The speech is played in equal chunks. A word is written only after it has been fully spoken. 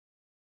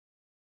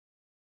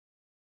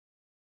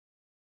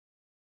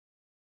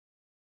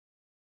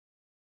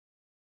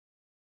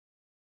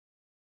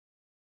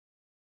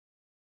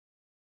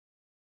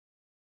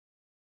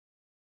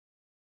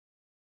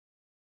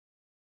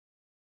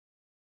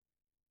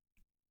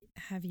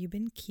have you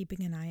been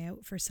keeping an eye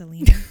out for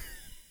Selena?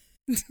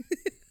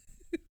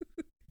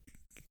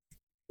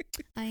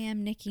 I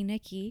am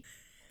Nikki.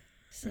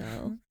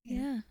 So,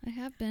 yeah, I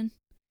have been.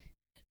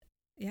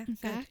 Yeah, In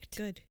fact.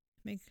 Good.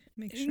 Make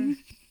sure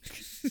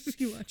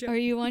you watch out. Are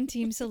you on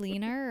Team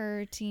Selena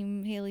or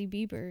Team Hailey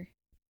Bieber?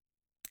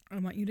 I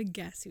want you to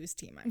guess whose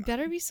team I'm on.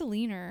 Better be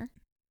Selena.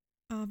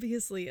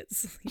 Obviously,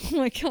 it's Selena. Oh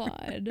my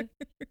god.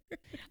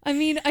 I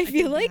mean, I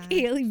feel like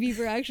Hailey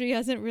Bieber actually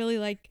hasn't really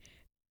like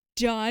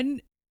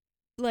done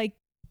like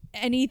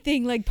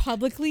anything like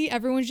publicly.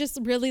 Everyone's just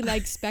really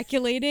like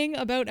speculating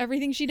about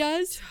everything she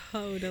does.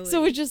 Totally.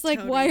 So it's just like,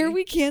 why are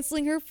we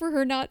canceling her for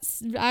her not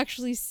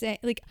actually saying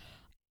like?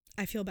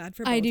 I feel bad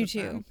for both I do of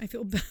too. them. I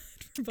feel bad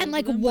for both and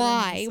like, of them,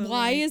 why? Also,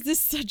 why like, is this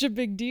such a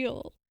big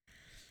deal?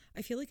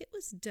 I feel like it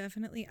was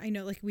definitely. I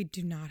know, like we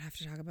do not have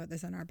to talk about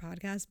this on our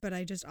podcast, but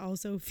I just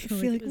also feel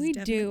like it was we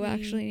definitely... do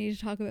actually need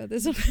to talk about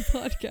this on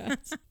our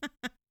podcast.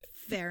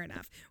 Fair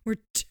enough. We're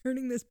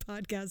turning this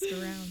podcast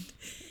around.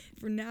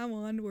 From now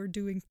on, we're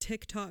doing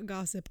TikTok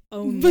gossip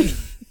only.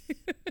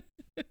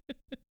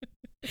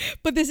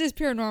 But this is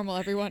paranormal,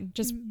 everyone.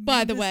 Just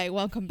by the way,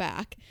 welcome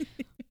back.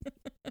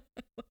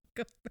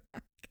 Welcome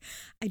back.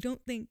 I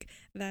don't think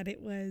that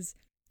it was.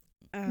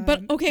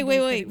 But okay,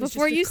 wait.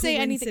 Before you say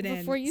anything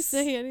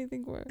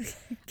more.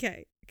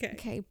 Okay.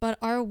 But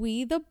are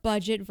we the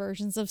budget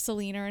versions of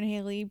Selena and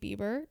Hailey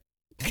Bieber?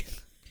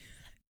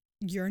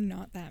 You're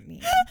not that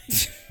mean.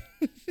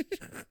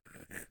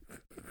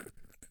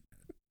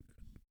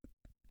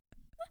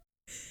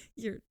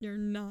 You're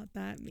not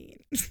that mean.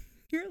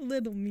 You're a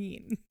little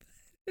mean.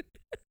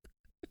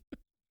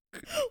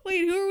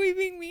 Wait, who are we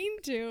being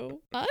mean to?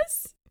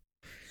 Us?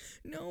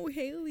 No,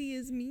 Hailey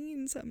is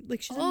mean. She's a mean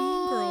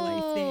girl,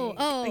 I think.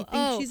 I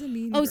think she's a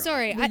mean girl. Oh,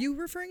 sorry. Were you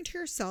referring to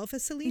yourself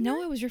as Selena?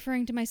 No, I was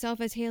referring to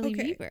myself as Hailey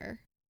Bieber.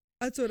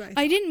 That's what I thought.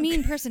 I didn't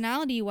mean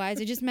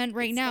personality-wise. I just meant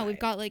right now we've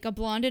got like a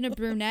blonde and a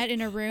brunette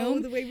in a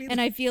room. And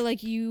I feel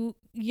like you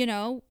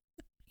know,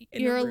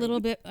 you're a little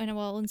bit,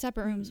 in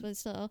separate rooms, but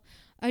still.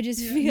 I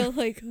just feel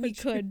like we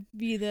could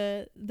be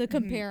the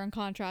compare and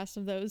contrast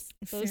of those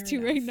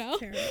two right now.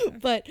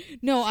 But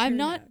no, I'm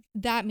not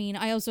that mean.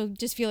 I also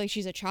just feel like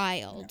she's a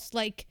child. No.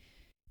 Like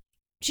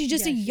she's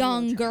just a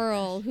young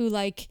girl who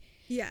like,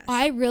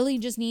 I really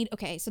just need,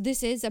 so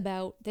this is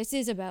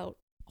about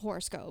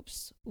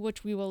horoscopes,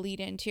 which we will lead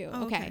into.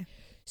 Okay.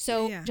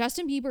 So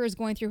Justin Bieber is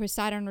going through his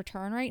Saturn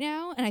return right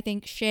now. And I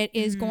think shit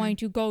is going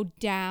to go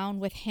down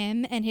with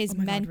him and his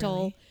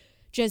mental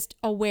just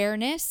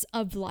awareness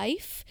of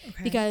life.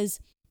 Because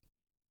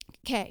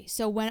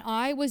so when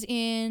I was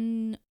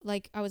in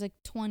I was like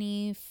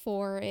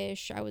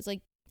 24ish, I was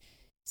like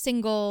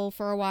single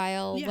for a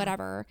while,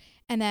 whatever,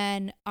 and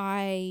then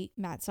I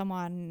met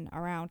someone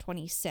around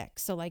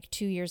 26, so like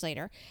 2 years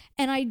later,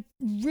 and I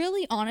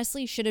really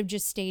honestly should have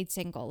just stayed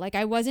single. Like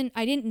I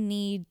didn't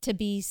need to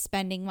be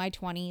spending my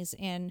 20s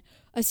in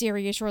a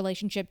serious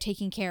relationship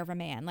taking care of a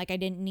man. Like I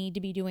didn't need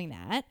to be doing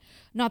that.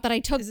 Not that I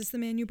took... Is this the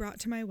man you brought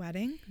to my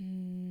wedding?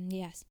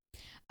 Yes.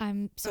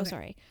 I'm so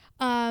sorry.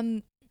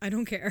 I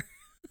don't care.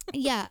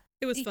 Yeah.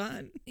 It was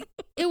fun.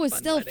 It was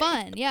still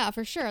fun. Yeah,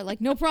 for sure.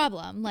 Like no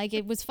problem. Like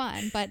it was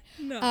fun. But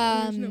no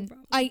problem.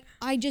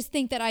 I just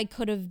think that I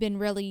could have been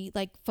really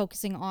like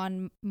focusing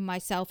on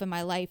myself and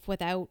my life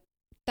without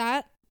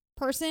that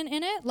person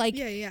in it. Like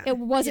it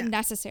wasn't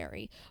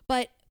necessary.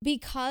 But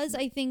because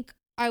I think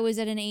I was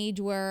at an age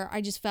where I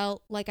just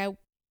felt like a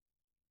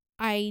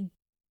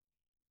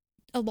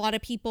lot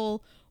of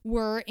people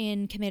were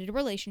in committed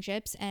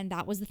relationships, and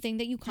that was the thing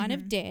that you kind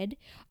of did.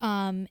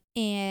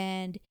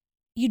 And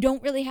you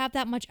don't really have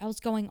that much else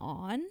going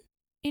on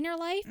in your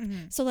life.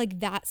 So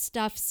like that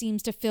stuff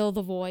seems to fill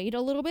the void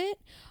a little bit.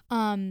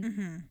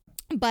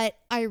 But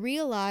I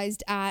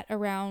realized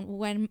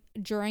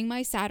during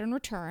my Saturn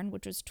return,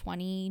 which was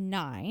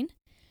 29,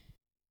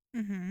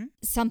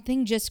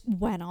 something just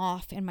went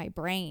off in my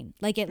brain.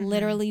 Like it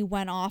literally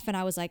went off, and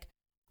I was like,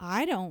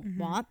 I don't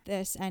want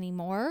this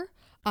anymore.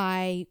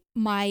 My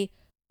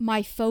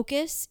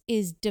focus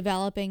is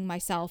developing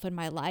myself and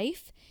my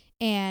life.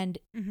 And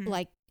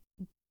like,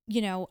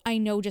 I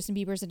know Justin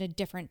Bieber's in a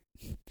different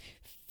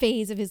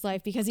phase of his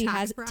life because he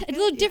has a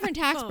little different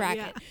tax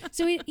bracket.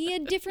 So he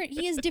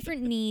has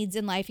different needs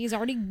in life. He's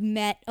already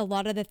met a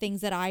lot of the things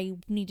that I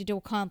needed to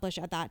accomplish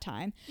at that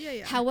time.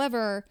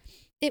 However,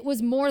 it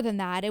was more than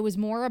that. It was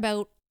more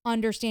about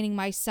understanding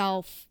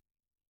myself.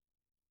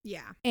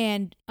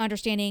 And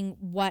understanding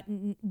what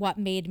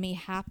made me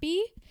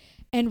happy,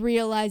 and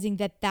realizing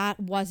that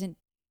wasn't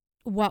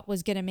what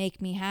was going to make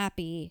me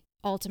happy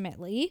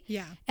ultimately.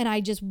 And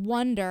I just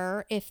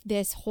wonder if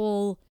this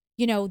whole,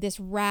 this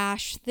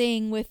rash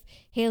thing with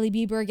Hailey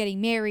Bieber getting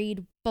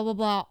married, blah, blah,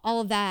 blah, all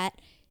of that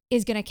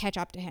is going to catch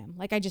up to him.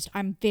 Like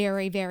I'm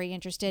very, very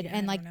interested.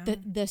 And like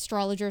the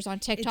astrologers on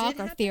TikTok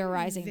are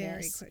theorizing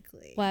very this.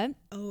 Quickly. What?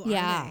 Oh,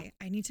 yeah.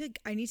 I need to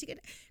get,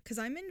 because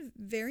I'm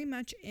very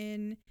much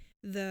in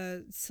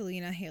the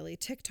Selena Haley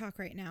TikTok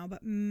right now,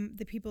 but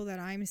the people that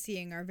I'm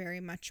seeing are very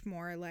much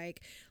more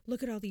like,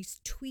 look at all these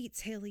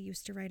tweets Haley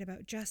used to write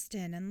about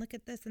Justin, and look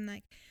at this, and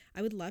like,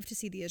 I would love to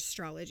see the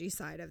astrology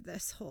side of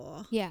this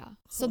whole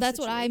So that's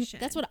situation.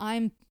 what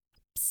I'm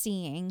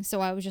seeing.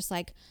 So I was just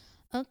like,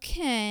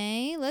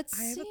 okay, let's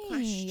see. I have a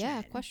question.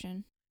 Yeah,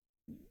 question.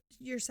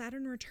 Your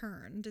Saturn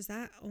return, does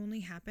that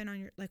only happen on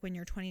your, like, when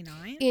you're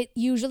 29? It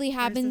usually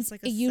happens.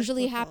 Like it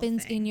usually cyclical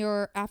happens thing? in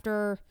your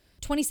after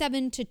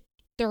 27 to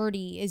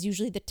 30 is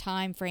usually the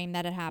time frame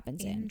that it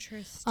happens in.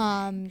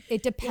 Interesting.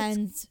 It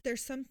depends.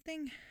 There's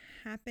something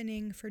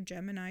happening for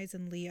Geminis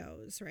and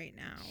Leos right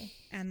now,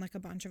 and like a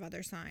bunch of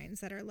other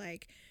signs that are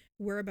like,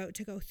 we're about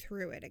to go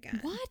through it again.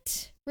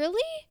 What?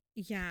 Really?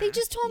 Yeah. They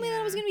just told me that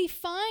I was going to be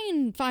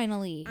fine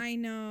finally. I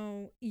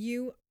know.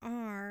 You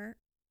are.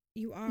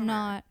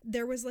 Not.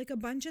 There was like a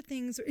bunch of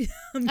things.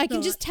 I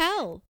can just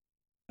tell.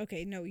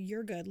 Okay, no,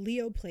 you're good.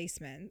 Leo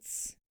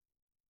placements.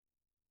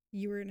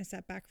 You were in a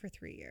setback for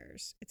 3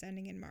 years. It's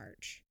ending in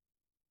March.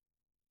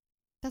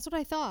 That's what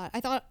I thought.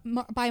 I thought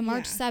by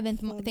March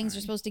 7th, things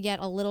are supposed to get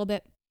a little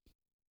bit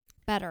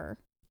better.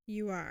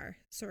 You are.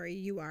 Sorry,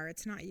 you are.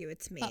 It's not you.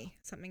 It's me.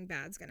 Something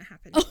bad's going to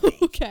happen to me.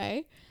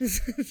 Okay.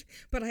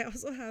 But I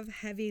also have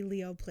heavy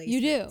Leo placements.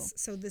 You do.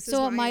 So this is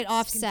so why it might it's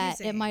offset.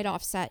 confusing. It might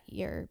offset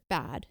your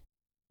bad.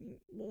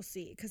 We'll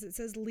see, because it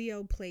says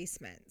Leo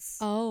placements.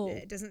 Oh.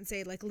 It doesn't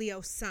say like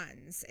Leo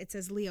suns. It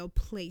says Leo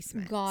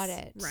placements. Got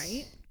it.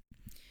 Right?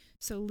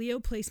 So Leo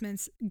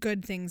placements,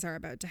 good things are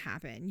about to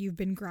happen. You've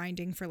been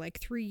grinding for like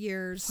 3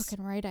 years.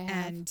 Fucking right, I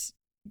have. And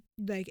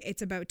like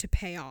it's about to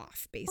pay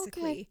off,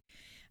 basically.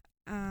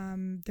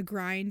 Okay. The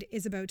grind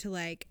is about to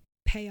like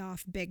pay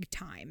off big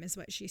time, is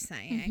what she's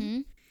saying. Mm-hmm.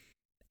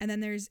 And then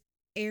there's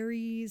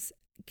Aries,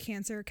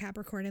 Cancer,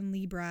 Capricorn, and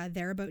Libra.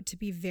 They're about to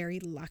be very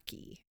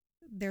lucky.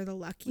 They're the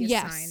luckiest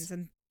signs,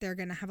 and they're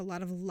going to have a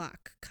lot of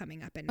luck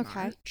coming up in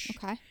March.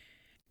 Okay.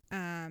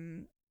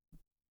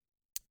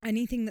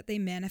 Anything that they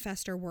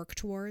manifest or work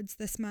towards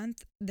this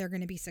month, they're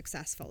going to be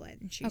successful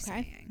in, she's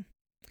saying.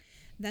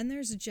 Then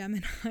there's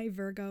Gemini,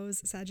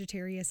 Virgos,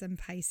 Sagittarius, and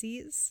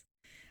Pisces.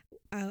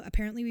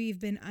 Apparently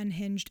we've been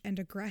unhinged and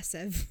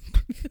aggressive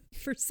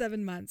for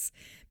 7 months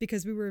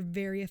because we were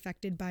very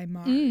affected by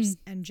Mars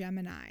and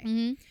Gemini.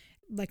 Mm-hmm.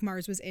 Like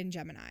Mars was in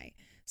Gemini.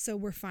 So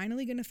we're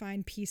finally going to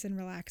find peace and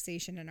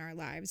relaxation in our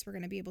lives. We're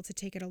going to be able to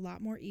take it a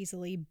lot more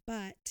easily.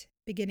 But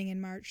beginning in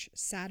March,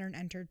 Saturn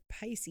entered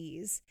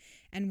Pisces,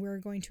 and we're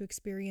going to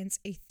experience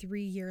a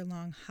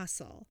 3-year-long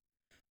hustle.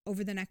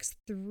 Over the next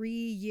 3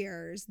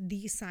 years,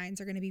 these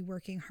signs are going to be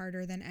working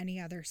harder than any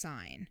other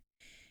sign.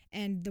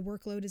 And the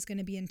workload is going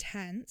to be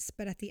intense,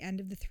 but at the end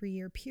of the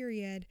 3-year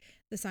period,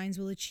 the signs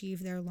will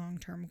achieve their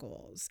long-term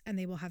goals, and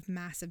they will have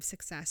massive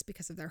success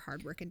because of their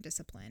hard work and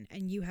discipline.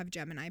 And you have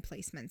Gemini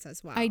placements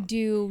as well. I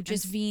do,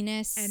 just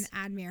Venus. And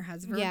Admir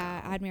has Virgo.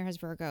 Yeah, Admir has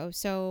Virgo.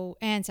 So,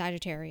 and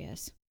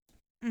Sagittarius.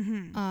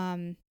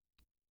 Mm-hmm.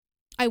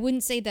 I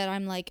wouldn't say that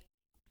I'm like,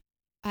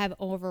 I have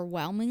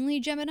overwhelmingly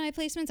Gemini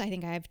placements. I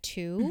think I have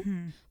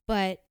 2,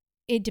 but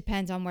it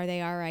depends on where they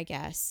are, I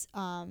guess.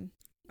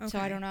 So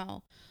I don't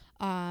know.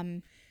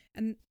 And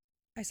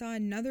I saw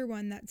another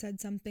one that said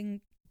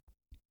something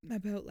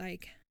about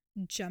like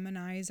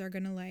Geminis are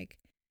gonna like,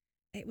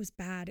 it was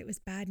bad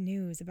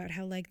news about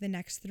how like the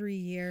next 3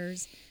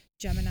 years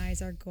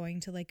Geminis are going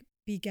to like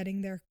be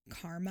getting their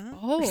karma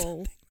or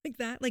something like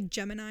that, like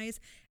Geminis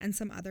and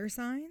some other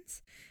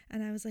signs.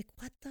 And I was like,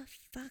 what the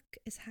fuck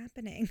is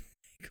happening?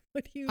 Like,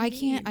 what do you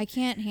mean? I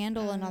can't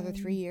handle another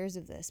 3 years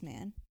of this,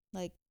 man.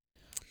 Like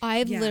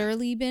I've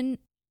literally been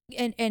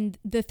and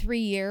the 3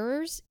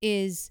 years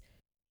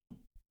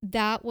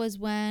that was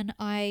when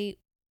I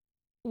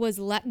was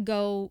let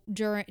go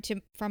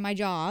from my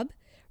job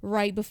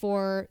right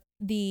before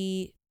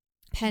the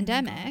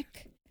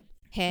pandemic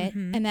hit,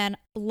 and then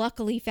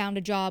luckily found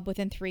a job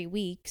within 3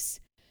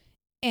 weeks,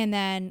 and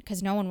then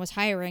because no one was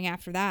hiring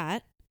after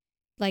that,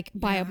 like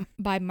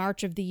by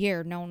March of the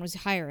year, no one was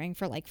hiring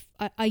for like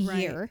a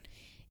year,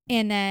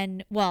 and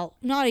then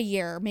not a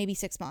year, maybe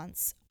 6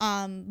 months,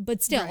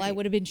 but still I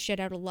would have been shit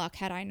out of luck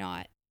had I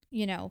not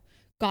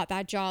got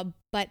that job.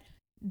 But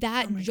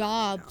that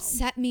job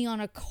set me on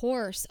a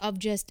course of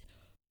just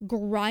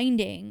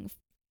grinding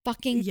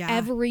fucking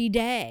every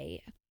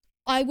day.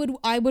 I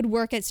would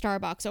work at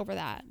Starbucks over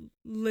that.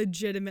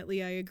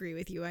 Legitimately, I agree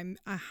with you. I'm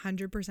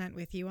 100%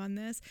 with you on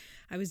this.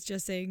 I was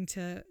just saying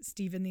to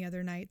Steven the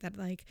other night that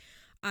like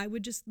I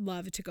would just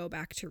love to go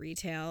back to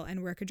retail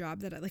and work a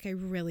job that like I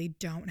really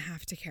don't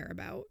have to care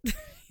about.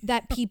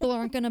 That people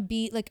aren't going to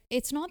be like,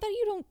 it's not that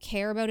you don't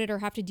care about it or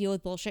have to deal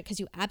with bullshit, because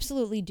you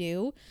absolutely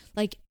do.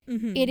 Like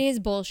it is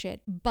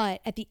bullshit,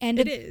 but at the end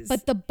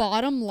but the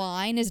bottom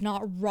line is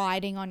not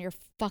riding on your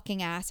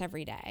fucking ass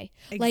every day.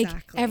 Exactly.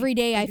 Like every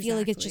day I feel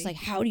like it's just like,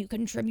 how do you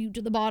contribute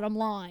to the bottom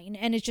line?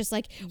 And it's just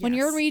like when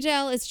you're in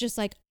retail, it's just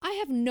like, I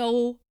have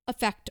no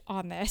effect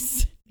on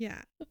this.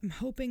 Yeah. I'm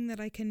hoping that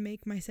I can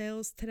make my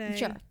sales today.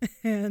 Sure.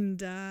 And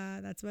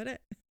that's about it.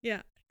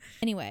 Yeah.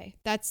 Anyway,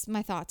 that's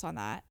my thoughts on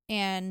that.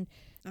 And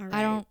All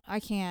right. I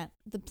can't.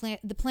 The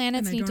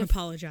planets need to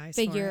apologize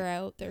figure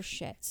out their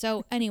shit.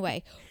 So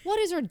anyway, what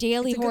is our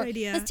daily horoscope?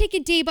 Let's take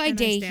it day by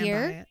day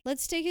here.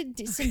 Let's take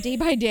it some day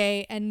by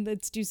day and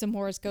let's do some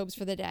horoscopes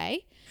for the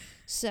day.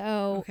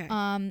 So, okay.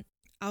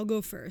 I'll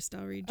go first.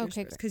 I'll read yours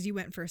first because you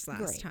went first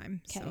last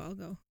time. Okay.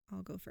 So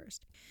I'll go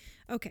first.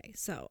 Okay,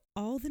 so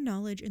all the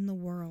knowledge in the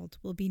world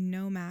will be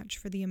no match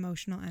for the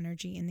emotional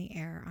energy in the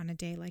air on a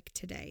day like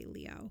today,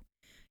 Leo.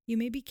 You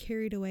may be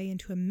carried away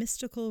into a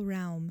mystical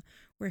realm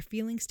where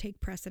feelings take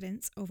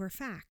precedence over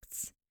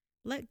facts.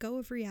 Let go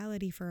of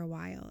reality for a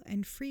while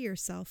and free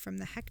yourself from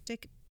the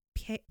hectic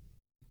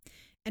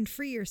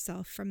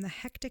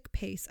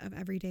pace of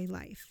everyday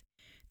life.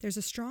 There's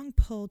a strong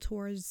pull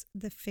towards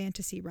the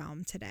fantasy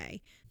realm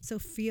today, so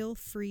feel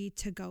free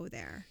to go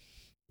there.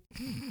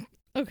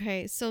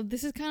 Okay, so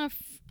this is kind of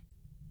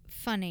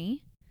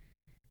funny.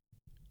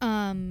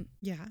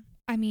 Yeah.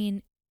 I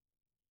mean,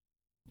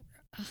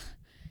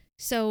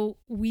 so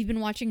we've been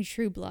watching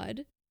True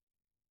Blood.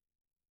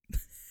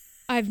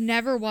 I've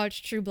never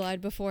watched True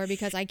Blood before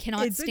because I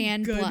cannot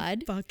stand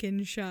blood.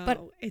 Fucking show.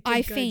 But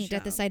I faint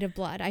at the sight of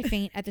blood. I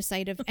faint at the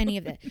sight of any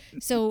of it.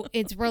 So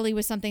it's really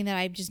was something that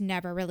I've just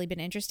never really been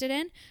interested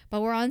in.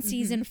 But we're on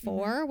season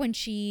 4 when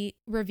she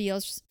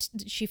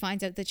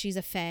finds out that she's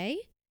a fae.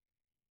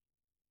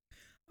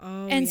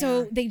 Oh, and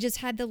so they just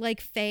had the like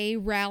fae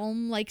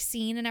realm like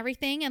scene and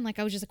everything, and like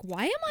I was just like,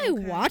 why am I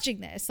watching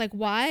this? Like,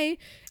 why?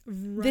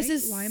 Right? This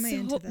is why am I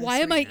into this? Why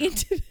am I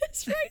into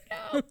this right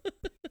now?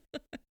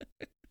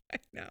 I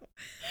know.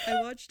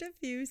 I watched a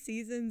few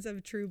seasons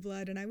of True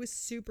Blood and I was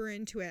super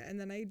into it, and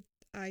then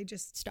I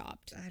just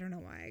stopped. I don't know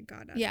why I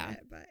got out of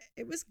it, but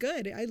it was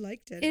good. I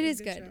liked it. It is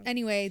good.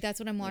 Anyway,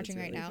 that's what I'm watching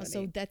right now. Funny.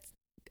 So that's,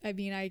 I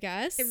mean, I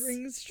guess it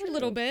rings true. A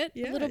little bit.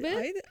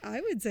 I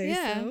would say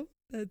so.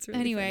 That's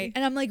really funny.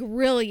 And I'm like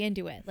really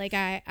into it. Like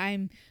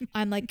I'm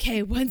like,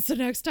 okay, when's the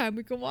next time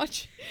we can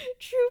watch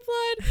True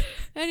Blood?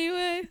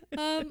 Anyway,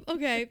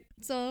 okay,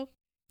 so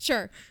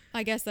sure,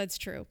 I guess that's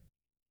true.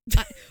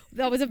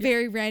 That was a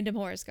very random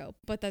horoscope,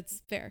 but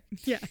that's fair.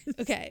 Yeah.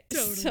 Okay.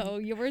 Totally. So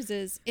yours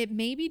is, it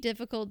may be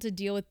difficult to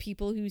deal with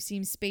people who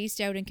seem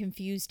spaced out and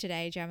confused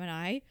today,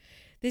 Gemini.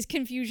 This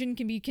confusion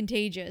can be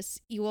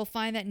contagious. You will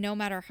find that no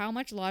matter how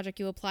much logic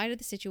you apply to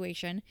the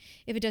situation,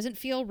 if it doesn't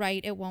feel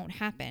right, it won't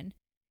happen.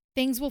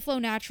 Things will flow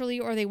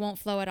naturally or they won't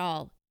flow at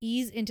all.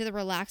 Ease into the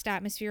relaxed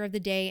atmosphere of the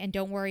day and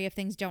don't worry if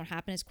things don't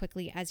happen as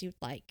quickly as you'd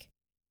like.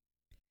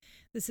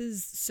 This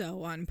is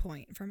so on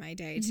point for my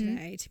day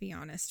today, to be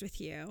honest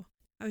with you.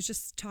 I was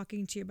just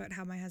talking to you about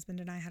how my husband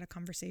and I had a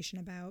conversation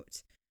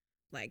about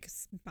like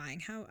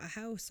buying a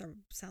house or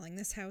selling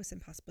this house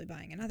and possibly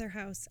buying another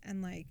house.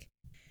 And like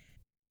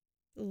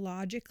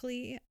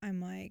logically,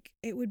 I'm like,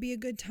 it would be a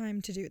good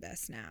time to do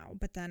this now.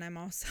 But then I'm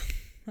also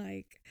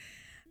like,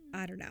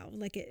 I don't know,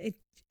 like it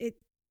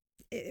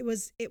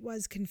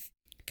was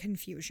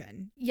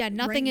confusion. Yeah,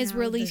 nothing is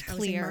really clear. The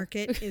housing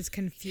market is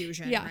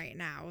confusion right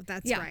now.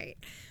 That's right.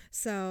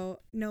 So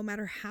no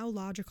matter how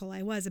logical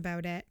I was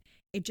about it,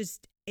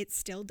 it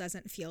still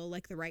doesn't feel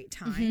like the right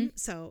time.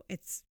 So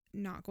it's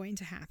not going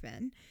to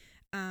happen.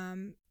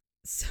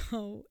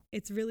 So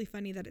it's really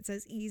funny that it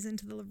says ease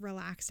into the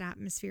relaxed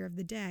atmosphere of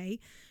the day,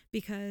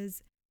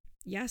 because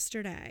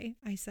yesterday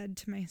I said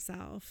to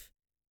myself,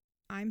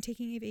 I'm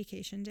taking a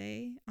vacation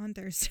day on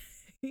Thursday.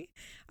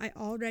 I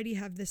already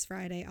have this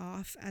Friday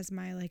off as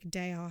my like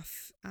day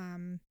off.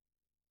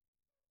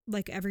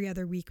 Like every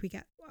other week we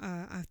get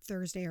a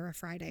Thursday or a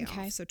Friday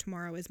off. So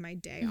tomorrow is my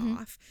day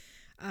off.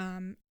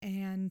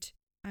 And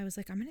I was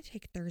like, I'm going to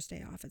take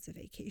Thursday off as a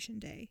vacation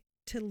day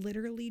to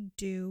literally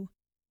do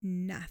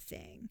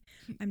nothing.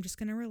 I'm just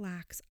going to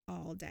relax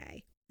all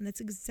day. And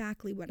that's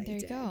exactly what I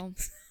did. There you go.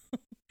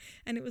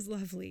 And it was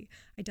lovely.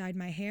 I dyed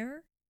my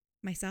hair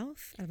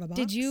myself out of a box.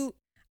 Did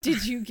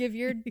you give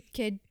your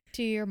kid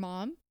to your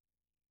mom?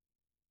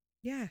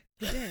 Yeah,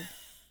 he did.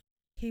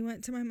 He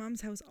went to my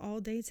mom's house all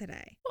day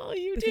today. Oh,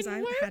 you because didn't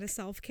I work? had a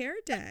self-care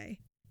day.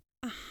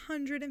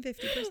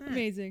 150%.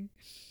 Amazing.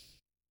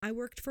 I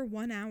worked for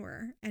 1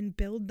 hour and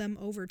billed them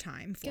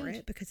overtime for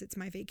it because it's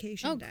my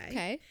vacation day.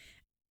 Okay.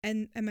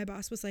 And my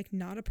boss was like,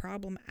 not a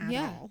problem at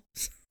all.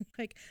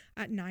 Like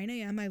at 9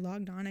 a.m. I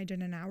logged on. I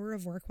did an hour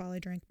of work while I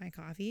drank my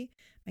coffee.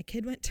 My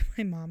kid went to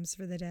my mom's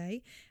for the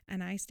day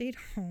and I stayed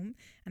home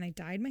and I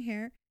dyed my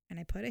hair and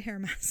I put a hair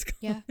mask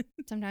on. Yeah.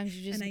 Sometimes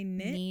you just and I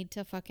knit need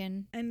to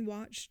fucking and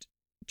watched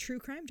true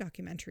crime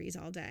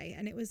documentaries all day.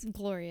 And it was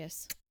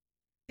glorious.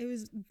 It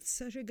was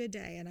such a good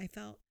day. And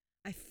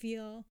I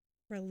feel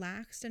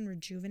relaxed and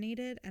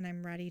rejuvenated, and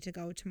I'm ready to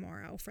go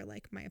tomorrow for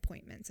like my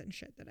appointments and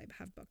shit that I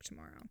have booked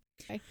tomorrow.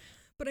 Okay.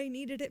 But I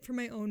needed it for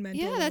my own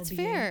mental well-being. That's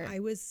fair. I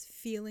was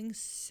feeling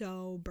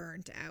so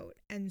burnt out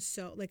and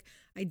so like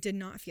I did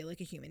not feel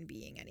like a human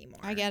being anymore.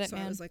 I get it, so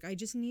man. I was like, I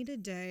just need a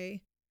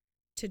day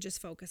to just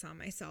focus on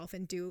myself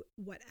and do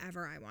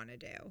whatever I want to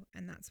do,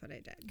 and that's what I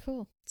did.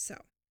 Cool. So,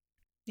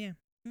 yeah.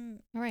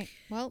 All right.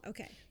 Well,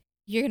 okay.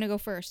 You're gonna go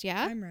first,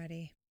 yeah? I'm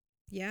ready.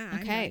 Yeah, okay.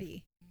 I'm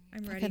ready.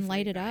 I'm ready. Can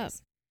light it up.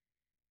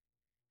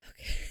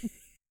 Okay.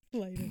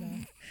 Light it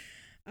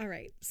up. All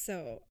right,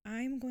 so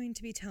I'm going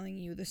to be telling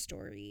you the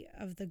story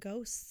of the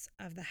ghosts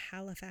of the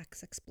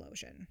Halifax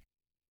explosion.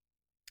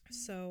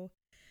 So,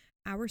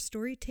 our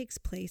story takes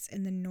place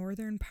in the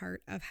northern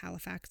part of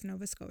Halifax,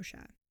 Nova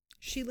Scotia.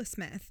 Sheila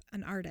Smith,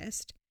 an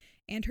artist,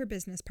 and her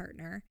business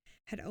partner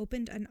had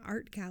opened an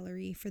art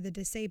gallery for the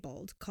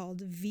disabled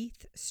called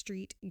Veith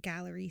Street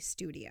Gallery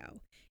Studio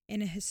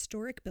in a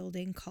historic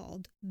building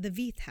called the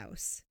Veith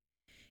House.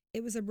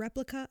 It was a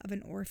replica of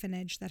an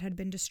orphanage that had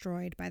been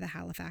destroyed by the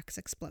Halifax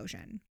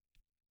explosion.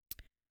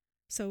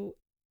 So,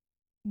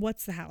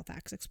 what's the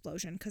Halifax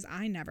explosion? Because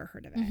I never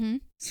heard of it.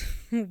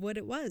 Mm-hmm. What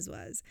it was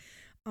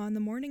on the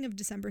morning of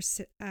December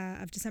 6,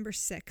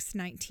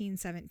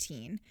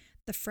 1917,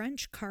 the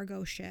French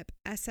cargo ship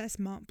SS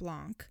Mont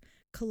Blanc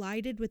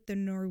collided with the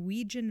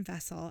Norwegian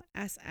vessel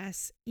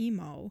SS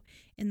Imo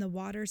in the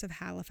waters of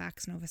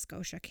Halifax, Nova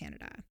Scotia,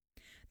 Canada.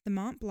 The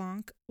Mont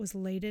Blanc was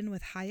laden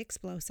with high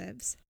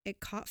explosives. It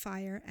caught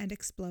fire and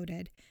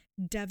exploded,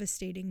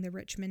 devastating the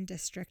Richmond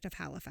district of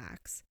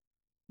Halifax.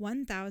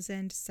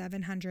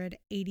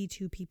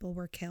 1,782 people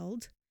were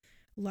killed,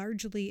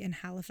 largely in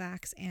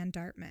Halifax and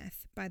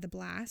Dartmouth, by the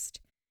blast.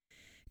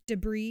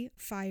 Debris,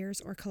 fires,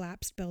 or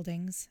collapsed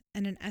buildings,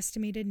 and an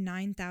estimated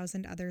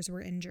 9,000 others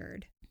were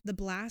injured. The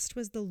blast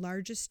was the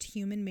largest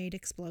human-made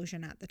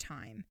explosion at the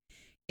time.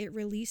 It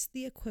released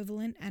the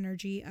equivalent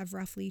energy of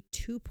roughly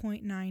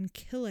 2.9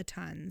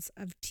 kilotons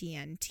of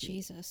TNT.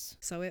 Jesus.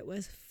 So it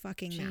was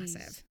fucking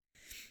massive.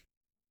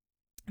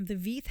 The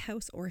Veith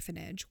House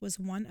Orphanage was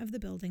one of the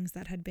buildings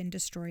that had been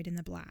destroyed in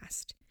the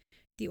blast.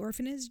 The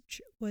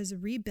orphanage was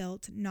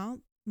rebuilt not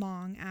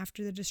long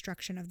after the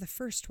destruction of the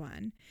first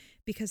one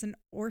because an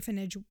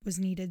orphanage was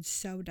needed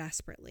so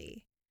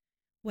desperately.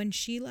 When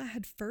Sheila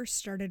had first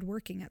started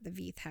working at the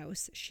Veith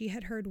House, she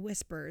had heard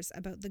whispers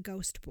about the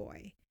ghost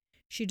boy.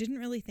 She didn't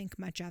really think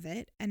much of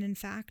it, and in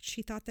fact,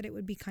 she thought that it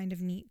would be kind of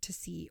neat to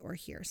see or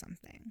hear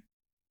something.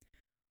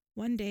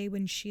 One day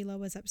when Sheila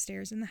was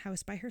upstairs in the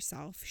house by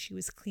herself, she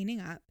was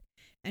cleaning up,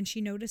 and she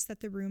noticed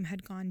that the room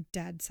had gone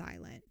dead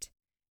silent.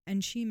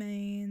 And she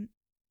Can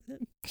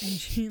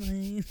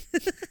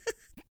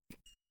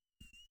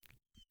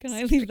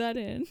I leave that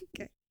in?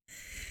 Okay.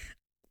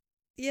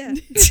 Yeah.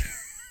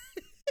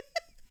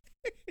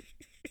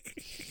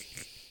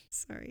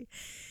 Sorry.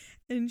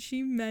 And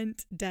she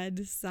meant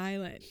dead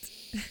silent.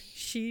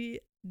 She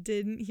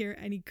didn't hear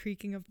any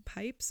creaking of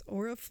pipes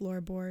or of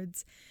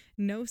floorboards,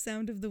 no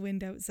sound of the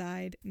wind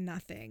outside,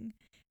 nothing.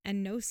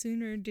 And no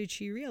sooner did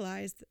she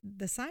realize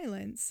the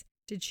silence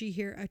did she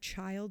hear a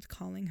child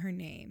calling her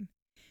name.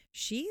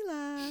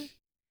 Sheila!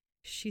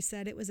 She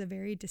said it was a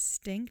very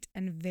distinct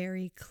and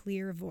very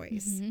clear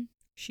voice. Mm-hmm.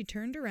 She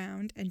turned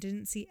around and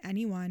didn't see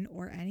anyone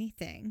or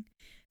anything,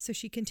 so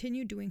she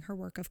continued doing her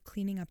work of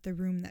cleaning up the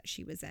room that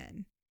she was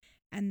in.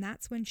 And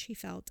that's when she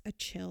felt a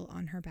chill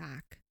on her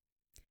back.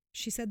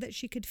 She said that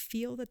she could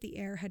feel that the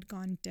air had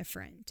gone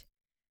different.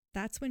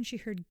 That's when she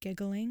heard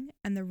giggling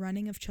and the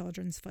running of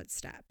children's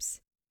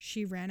footsteps.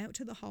 She ran out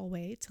to the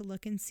hallway to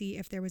look and see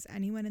if there was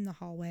anyone in the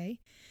hallway,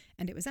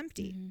 and it was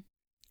empty. Mm-hmm.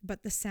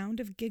 But the sound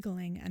of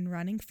giggling and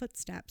running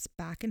footsteps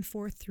back and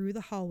forth through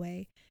the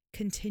hallway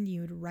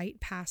continued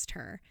right past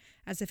her,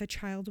 as if a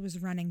child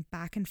was running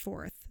back and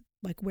forth,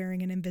 like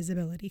wearing an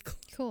invisibility cloak.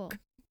 Cool.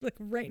 Like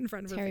right in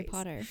front of her Harry face.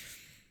 Potter.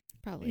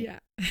 Probably. Yeah.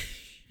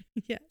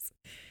 Yes.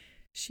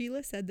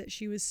 Sheila said that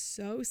she was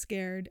so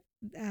scared.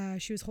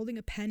 She was holding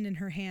a pen in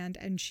her hand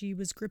and she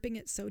was gripping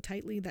it so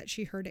tightly that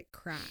she heard it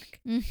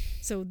crack.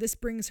 So this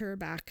brings her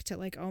back to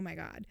like, oh my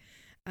God.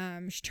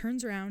 She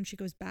turns around. She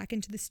goes back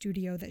into the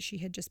studio that she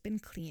had just been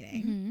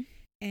cleaning. Mm-hmm.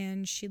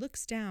 And she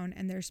looks down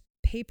and there's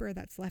paper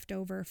that's left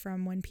over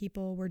from when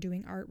people were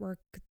doing artwork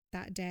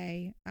that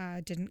day,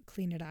 didn't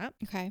clean it up.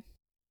 Okay.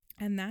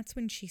 And that's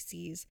when she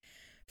sees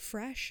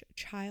fresh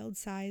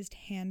child-sized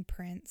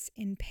handprints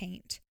in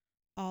paint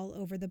all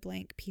over the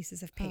blank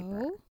pieces of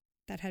paper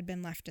that had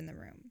been left in the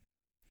room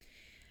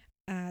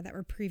that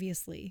were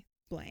previously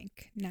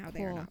blank. Now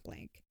they are not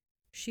blank.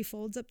 She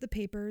folds up the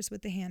papers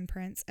with the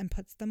handprints and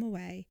puts them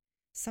away.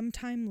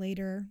 Sometime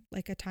later,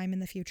 like a time in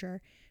the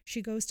future,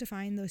 she goes to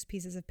find those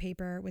pieces of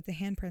paper with the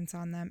handprints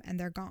on them and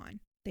they're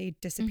gone. They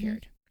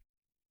disappeared. Mm-hmm.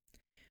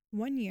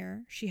 One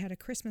year, she had a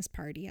Christmas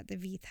party at the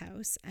Veith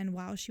House, and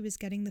while she was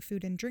getting the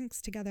food and drinks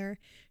together,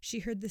 she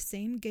heard the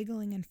same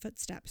giggling and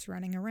footsteps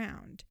running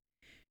around.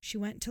 She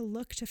went to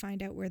look to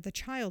find out where the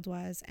child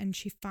was, and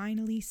she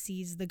finally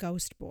sees the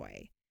ghost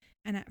boy.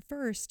 And at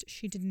first,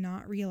 she did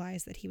not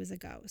realize that he was a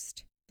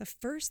ghost. The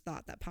first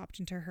thought that popped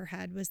into her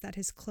head was that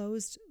his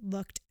clothes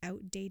looked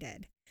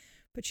outdated,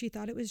 but she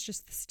thought it was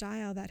just the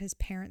style that his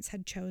parents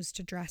had chose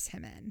to dress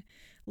him in.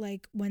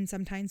 Like when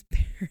sometimes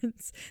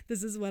parents,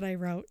 this is what I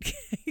wrote,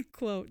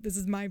 quote, this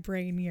is my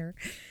brain here.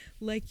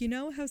 Like, you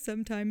know how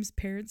sometimes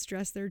parents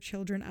dress their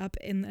children up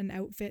in an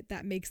outfit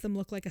that makes them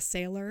look like a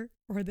sailor,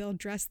 or they'll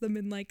dress them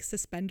in like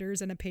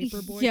suspenders and a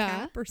paperboy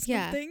cap or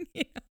something,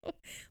 you know,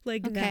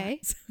 like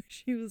that. So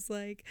she was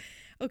like,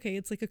 okay,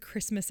 it's like a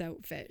Christmas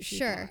outfit.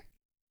 Sure. Thought.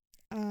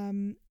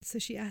 So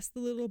she asked the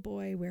little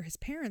boy where his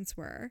parents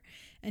were,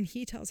 and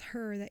he tells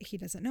her that he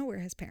doesn't know where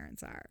his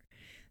parents are.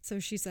 So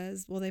she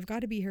says, well, they've got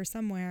to be here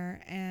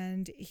somewhere.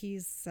 And he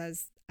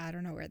says, I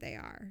don't know where they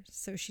are.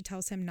 So she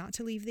tells him not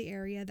to leave the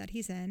area that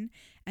he's in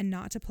and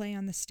not to play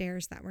on the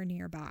stairs that were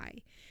nearby.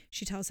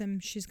 She tells him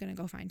she's going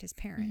to go find his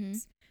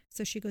parents.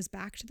 So she goes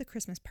back to the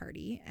Christmas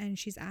party and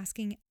she's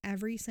asking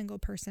every single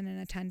person in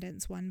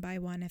attendance one by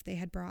one if they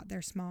had brought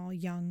their small,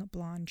 young,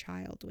 blonde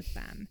child with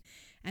them.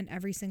 And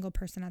every single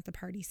person at the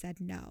party said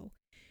no.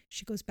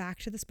 She goes back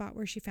to the spot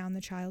where she found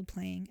the child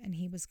playing and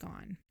he was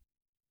gone.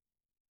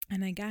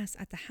 And I guess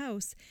at the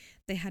house,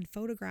 they had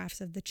photographs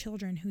of the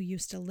children who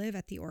used to live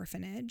at the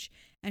orphanage,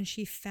 and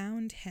she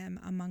found him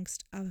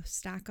amongst a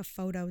stack of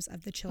photos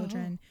of the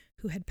children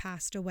who had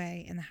passed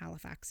away in the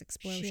Halifax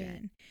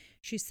explosion. Shit.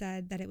 She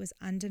said that it was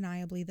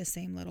undeniably the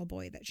same little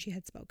boy that she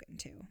had spoken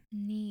to.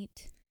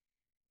 Neat.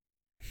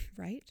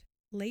 Right?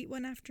 Late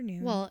one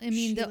afternoon. Well, I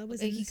mean,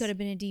 he could have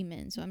been a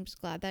demon, so I'm just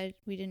glad that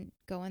we didn't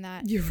go in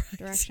that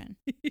direction.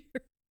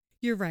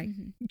 You're right.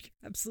 You're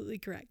absolutely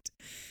correct.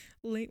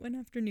 Late one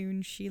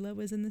afternoon, Sheila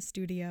was in the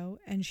studio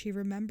and she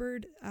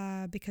remembered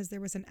because there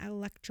was an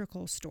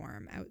electrical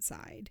storm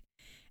outside.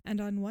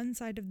 And on one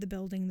side of the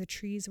building, the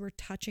trees were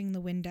touching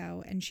the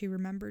window, and she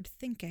remembered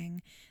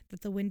thinking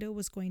that the window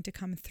was going to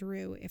come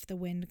through if the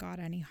wind got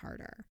any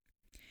harder.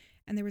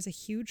 And there was a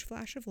huge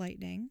flash of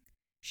lightning.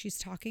 She's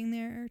talking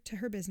there to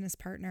her business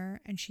partner,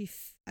 and she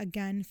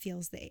again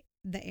feels the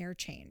air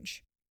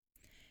change.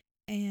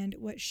 And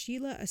what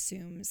Sheila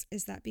assumes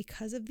is that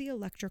because of the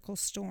electrical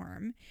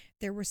storm,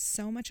 there was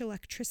so much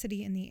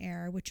electricity in the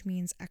air, which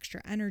means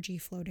extra energy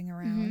floating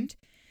around,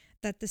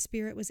 that the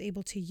spirit was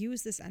able to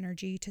use this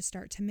energy to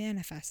start to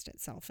manifest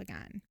itself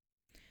again.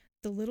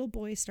 The little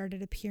boy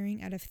started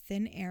appearing out of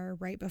thin air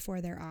right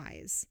before their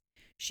eyes.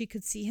 She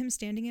could see him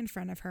standing in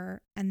front of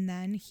her, and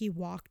then he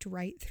walked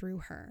right through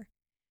her.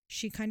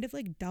 She kind of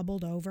like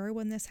doubled over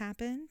when this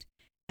happened.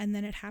 And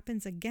then it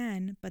happens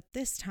again, but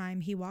this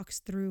time he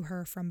walks through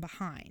her from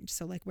behind.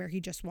 So like where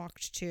he just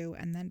walked to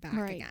and then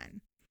back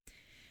again.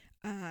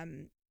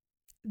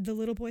 The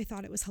little boy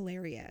thought it was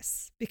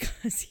hilarious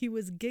because he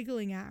was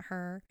giggling at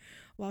her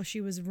while she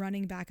was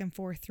running back and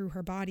forth through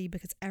her body,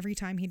 because every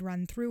time he'd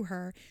run through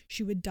her,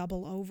 she would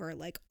double over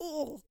like,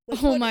 oh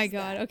my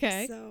God. That?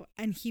 Okay. So,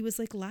 and he was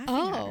like laughing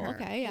at her. Oh,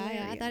 okay.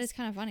 Yeah. That is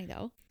kind of funny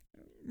though.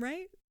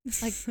 Right?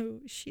 Like,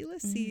 so Sheila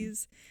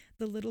sees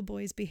the little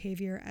boy's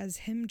behavior as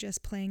him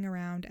just playing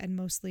around and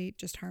mostly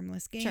just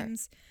harmless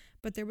games. Sure.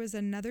 But there was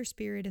another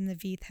spirit in the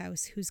Veith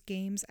house whose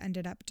games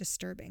ended up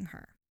disturbing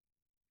her.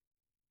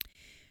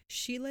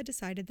 Sheila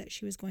decided that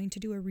she was going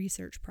to do a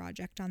research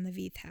project on the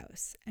Veith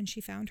house, and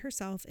she found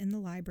herself in the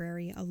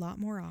library a lot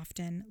more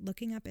often,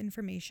 looking up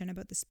information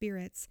about the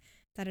spirits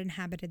that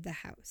inhabited the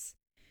house.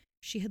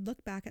 She had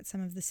looked back at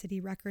some of the city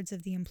records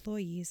of the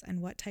employees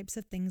and what types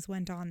of things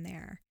went on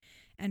there,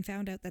 and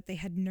found out that they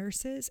had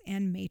nurses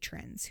and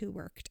matrons who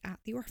worked at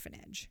the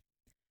orphanage.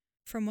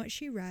 From what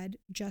she read,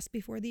 just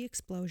before the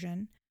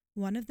explosion,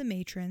 one of the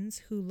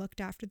matrons who looked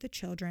after the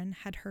children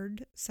had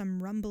heard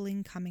some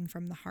rumbling coming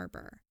from the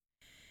harbor.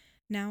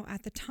 Now,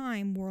 at the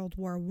time, World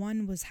War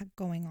I was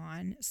going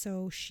on,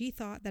 so she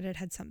thought that it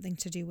had something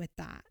to do with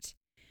that.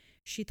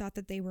 She thought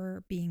that they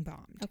were being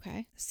bombed.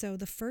 Okay. So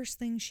the first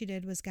thing she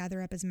did was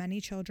gather up as many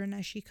children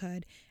as she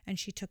could, and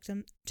she took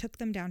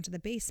them down to the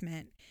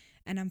basement.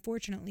 And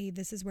unfortunately,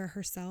 this is where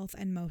herself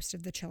and most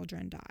of the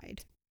children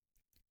died.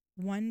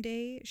 One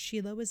day,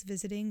 Sheila was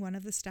visiting one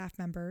of the staff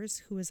members,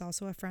 who was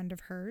also a friend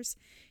of hers,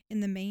 in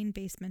the main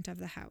basement of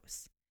the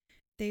house.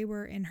 They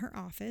were in her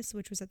office,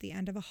 which was at the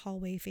end of a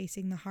hallway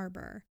facing the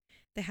harbor.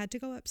 They had to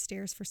go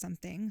upstairs for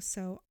something,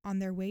 so on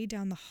their way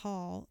down the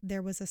hall,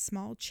 there was a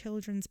small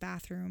children's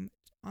bathroom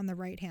on the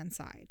right-hand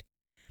side.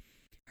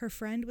 Her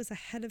friend was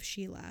ahead of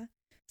Sheila,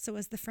 so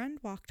as the friend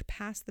walked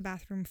past the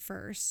bathroom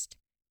first,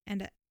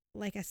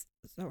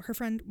 her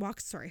friend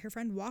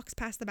walks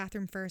past the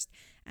bathroom first,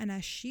 and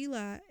as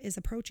Sheila is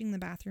approaching the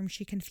bathroom,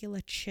 she can feel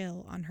a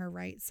chill on her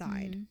right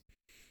side.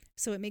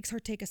 So it makes her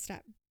take a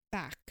step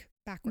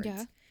backwards.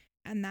 Yeah.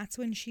 And that's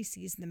when she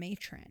sees the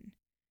matron.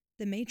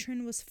 The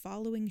matron was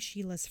following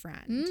Sheila's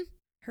friend.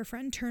 Her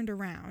friend turned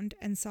around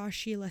and saw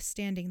Sheila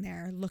standing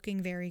there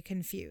looking very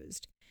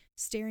confused,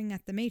 staring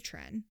at the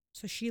matron.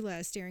 So Sheila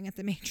is staring at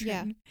the matron.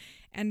 Yeah.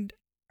 And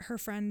her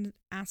friend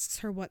asks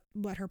her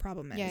what her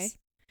problem is. Yay.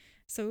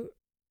 So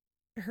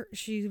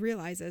she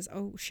realizes,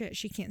 oh shit,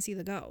 she can't see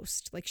the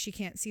ghost. Like, she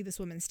can't see this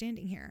woman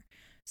standing here.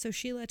 So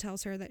Sheila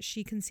tells her that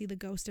she can see the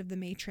ghost of the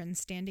matron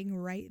standing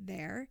right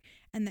there,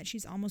 and that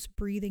she's almost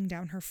breathing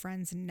down her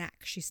friend's neck.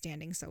 She's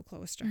standing so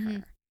close to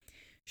her.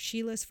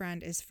 Sheila's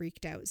friend is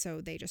freaked out,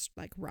 so they just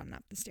run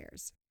up the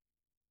stairs.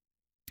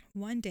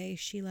 One day,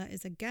 Sheila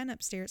is again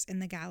upstairs in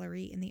the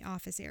gallery in the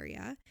office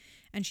area,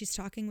 and she's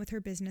talking with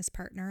her business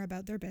partner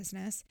about their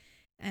business.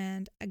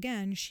 And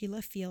again,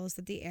 Sheila feels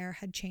that the air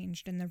had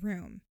changed in the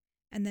room.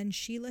 And then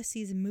Sheila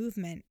sees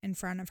movement in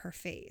front of her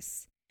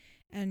face.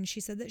 And she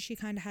said that she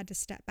kind of had to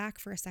step back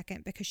for a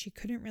second because she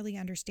couldn't really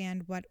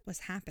understand what was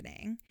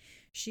happening.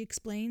 She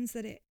explains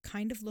that it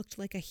kind of looked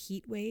like a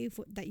heat wave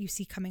that you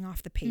see coming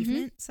off the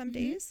pavement some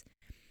days.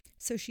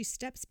 So she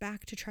steps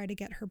back to try to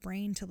get her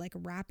brain to like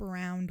wrap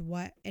around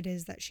what it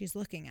is that she's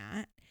looking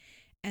at.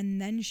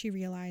 And then she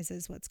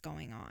realizes what's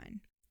going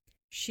on.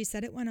 She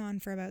said it went on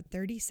for about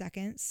 30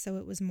 seconds, so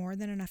it was more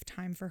than enough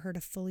time for her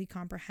to fully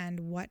comprehend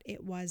what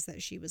it was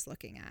that she was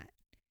looking at.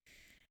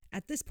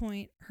 At this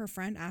point, her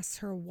friend asks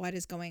her what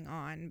is going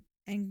on,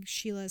 and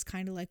Sheila is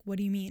kind of like, "What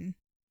do you mean?"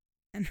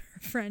 And her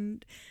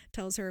friend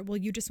tells her, "Well,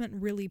 you just went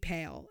really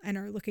pale and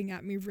are looking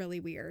at me really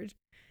weird."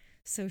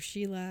 So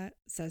Sheila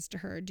says to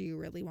her, "Do you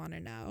really want to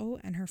know?"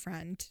 And her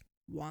friend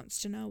wants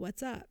to know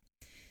what's up.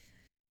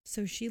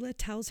 So Sheila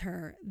tells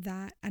her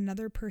that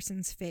another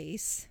person's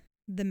face,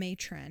 the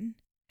matron,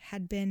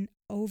 had been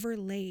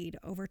overlaid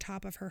over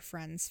top of her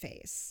friend's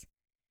face,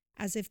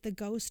 as if the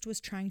ghost was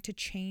trying to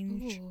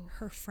change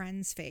her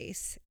friend's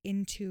face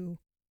into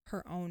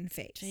her own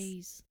face.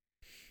 Jeez.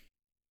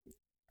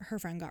 Her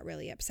friend got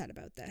really upset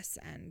about this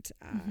and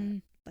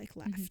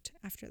left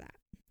after that.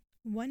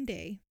 One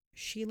day,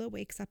 Sheila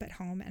wakes up at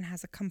home and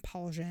has a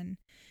compulsion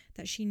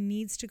that she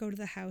needs to go to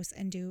the house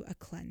and do a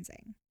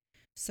cleansing.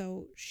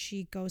 So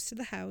she goes to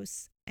the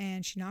house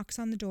and she knocks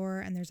on the door,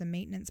 and there's a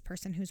maintenance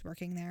person who's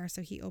working there.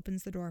 So he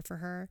opens the door for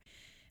her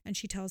and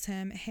she tells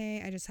him,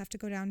 "Hey, I just have to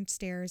go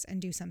downstairs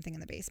and do something in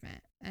the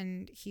basement."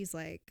 And he's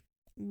like,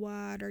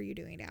 "What are you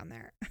doing down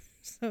there?"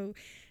 So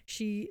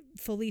she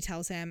fully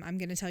tells him, "I'm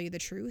going to tell you the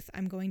truth.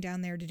 I'm going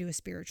down there to do a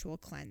spiritual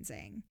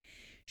cleansing."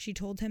 She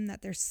told him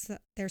that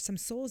there's some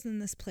souls in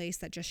this place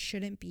that just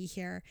shouldn't be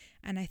here,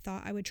 and I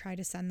thought I would try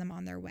to send them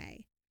on their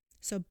way.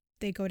 So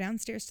they go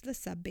downstairs to the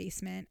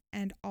sub-basement,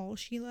 and all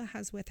Sheila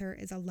has with her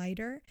is a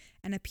lighter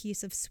and a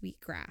piece of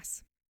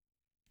sweetgrass.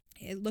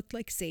 It looked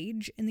like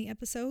sage in the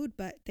episode,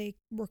 but they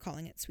were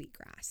calling it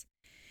sweetgrass.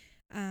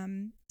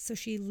 So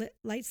she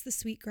lights the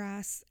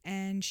sweetgrass,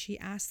 and she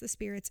asks the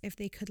spirits if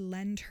they could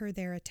lend her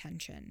their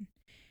attention.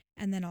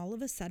 And then all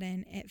of a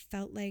sudden, it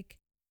felt like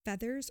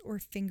feathers or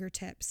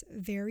fingertips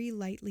very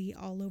lightly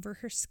all over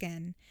her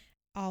skin,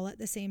 all at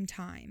the same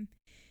time.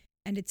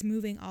 And it's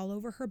moving all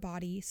over her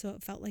body, so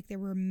it felt like there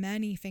were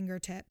many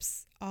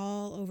fingertips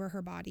all over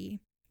her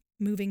body,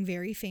 moving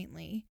very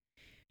faintly.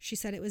 She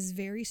said it was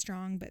very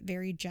strong but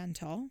very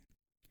gentle.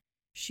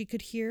 She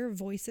could hear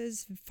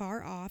voices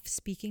far off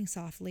speaking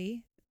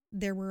softly.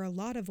 There were a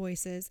lot of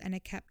voices, and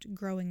it kept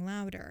growing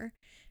louder,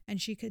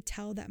 and she could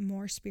tell that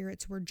more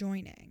spirits were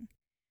joining.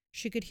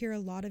 She could hear a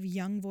lot of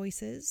young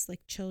voices,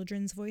 like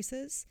children's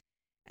voices,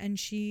 and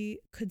she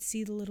could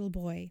see the little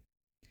boy.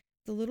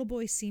 The little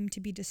boy seemed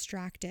to be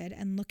distracted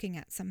and looking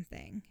at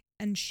something,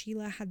 and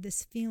Sheila had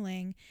this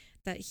feeling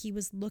that he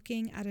was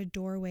looking at a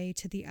doorway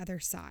to the other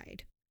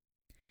side.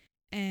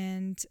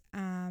 And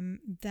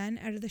then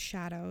out of the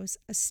shadows,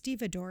 a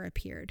stevedore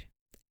appeared.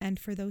 And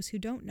for those who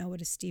don't know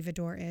what a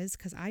stevedore is,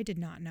 because I did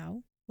not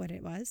know what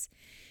it was,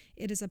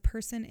 it is a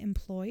person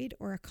employed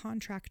or a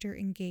contractor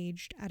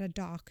engaged at a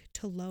dock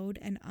to load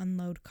and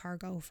unload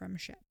cargo from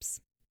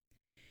ships.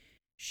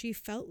 She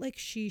felt like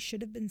she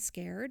should have been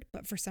scared,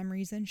 but for some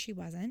reason she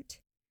wasn't.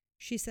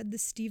 She said the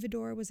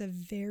stevedore was a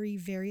very,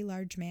 very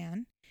large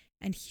man,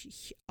 and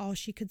all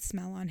she could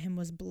smell on him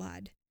was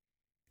blood.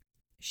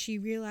 She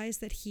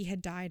realized that he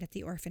had died at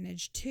the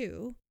orphanage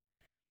too,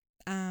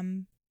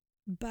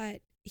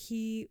 but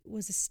he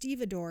was a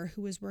stevedore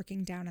who was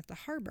working down at the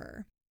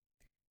harbor.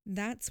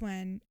 That's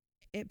when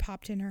it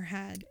popped in her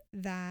head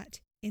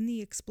that in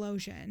the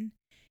explosion,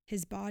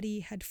 his body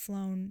had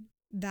flown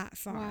that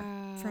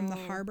far from the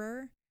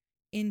harbor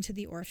into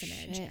the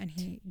orphanage, and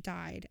he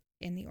died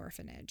in the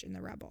orphanage in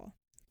the rubble.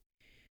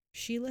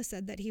 Sheila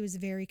said that he was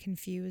very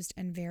confused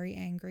and very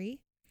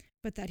angry,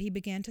 but that he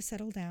began to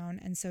settle down,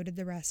 and so did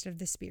the rest of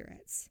the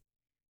spirits.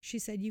 She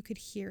said you could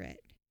hear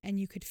it and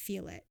you could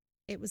feel it.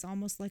 It was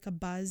almost like a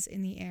buzz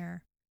in the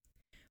air.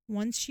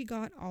 Once she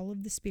got all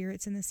of the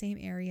spirits in the same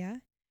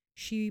area,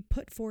 she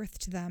put forth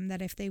to them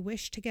that if they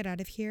wished to get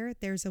out of here,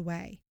 there's a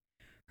way.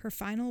 Her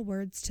final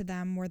words to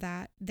them were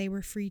that they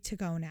were free to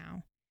go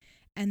now.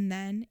 And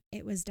then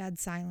it was dead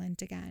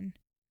silent again.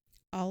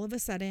 All of a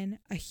sudden,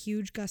 a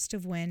huge gust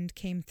of wind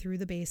came through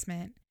the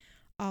basement.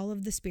 All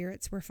of the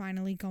spirits were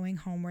finally going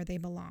home where they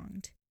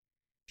belonged.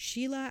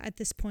 Sheila at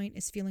this point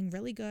is feeling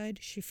really good.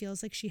 She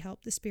feels like she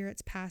helped the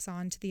spirits pass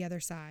on to the other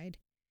side.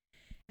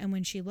 And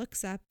when she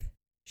looks up,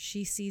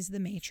 she sees the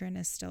matron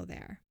is still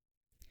there.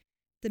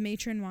 The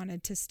matron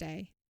wanted to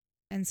stay.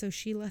 And so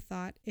Sheila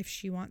thought if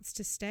she wants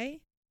to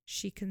stay,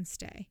 she can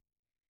stay.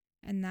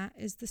 And that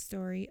is the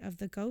story of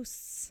the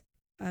ghosts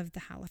of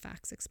the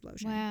Halifax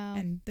explosion. Wow.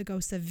 And the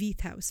ghosts of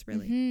Veith House,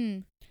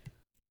 really.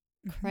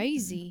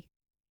 Crazy.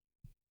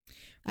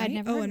 Right? I'd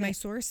never heard and of my it.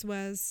 source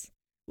was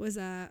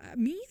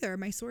me either.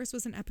 My source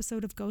was an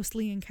episode of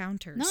Ghostly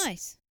Encounters.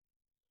 Nice.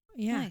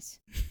 Yeah.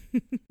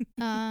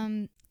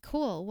 Nice.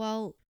 Cool.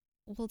 Well,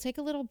 we'll take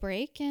a little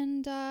break,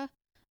 and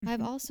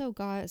I've also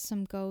got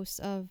some ghosts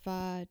of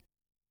a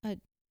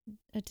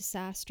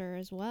disaster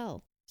as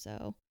well.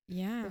 So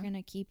yeah, we're going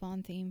to keep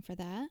on theme for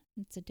that.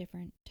 It's a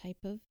different type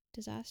of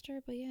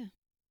disaster, but yeah.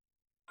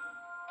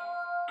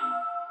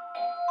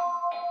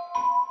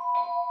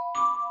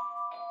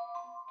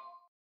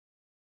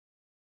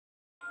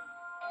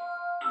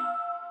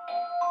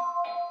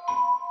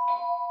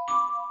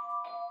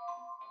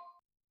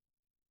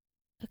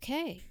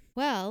 Okay.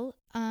 Well,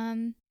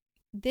 I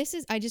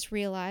just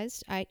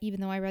realized, even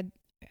though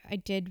I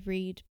did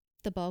read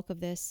the bulk of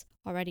this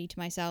already to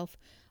myself,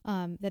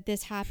 that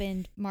this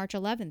happened March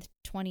 11th,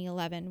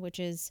 2011, which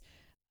is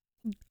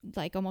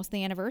like almost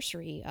the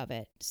anniversary of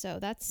it. So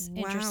that's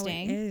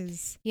interesting. It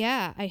is.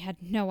 Yeah, I had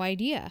no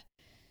idea.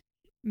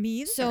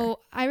 Me either. So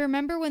I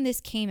remember when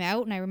this came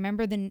out, and I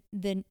remember the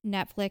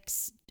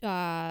Netflix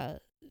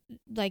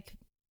like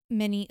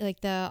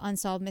the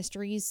Unsolved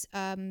Mysteries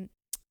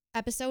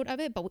episode of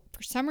it, but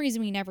for some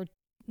reason we never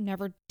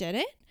did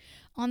it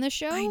on the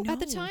show at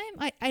the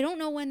time. I don't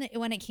know when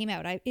it came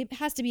out. It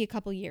has to be a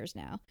couple years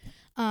now.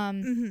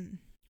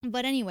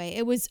 But anyway,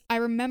 I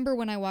remember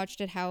when I watched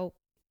it how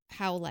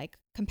like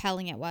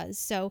compelling it was.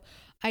 So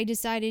I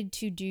decided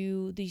to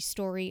do the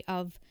story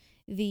of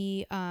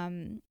the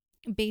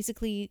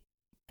basically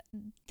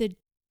it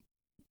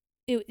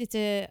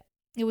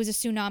was a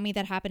tsunami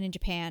that happened in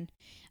Japan,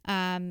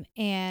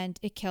 and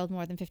it killed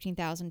more than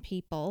 15,000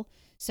 people.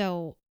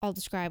 So I'll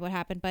describe what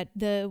happened, but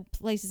the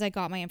places I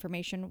got my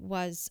information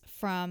was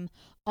from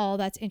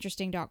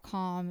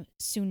allthat'sinteresting.com,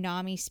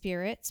 Tsunami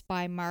Spirits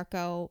by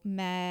Marco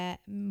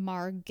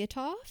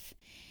Margitoff.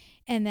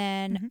 And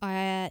then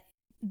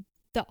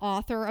the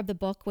author of the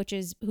book,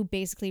 who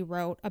basically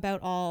wrote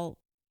about all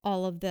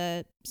of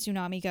the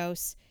tsunami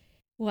ghosts.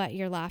 What,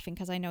 you're laughing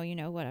because I know you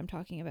know what I'm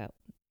talking about.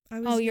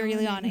 You're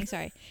yawning.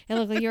 Sorry. It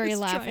looked like you were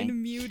laughing. Trying to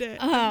mute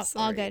it. Sorry,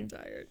 all good. I'm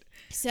tired.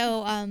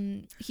 So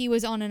he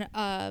was on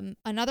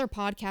another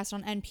podcast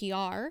on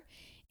NPR,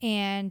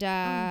 and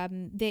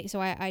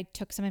I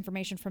took some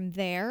information from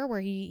there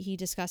where he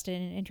discussed it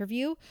in an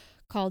interview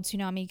called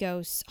 "Tsunami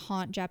Ghosts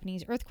Haunt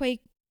Japanese Earthquake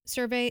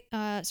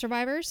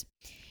Survivors."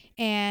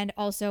 And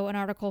also an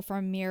article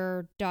from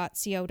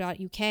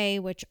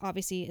mirror.co.uk, which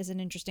obviously is an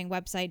interesting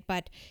website,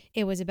 but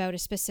it was about a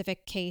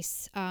specific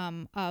case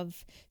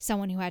of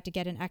someone who had to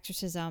get an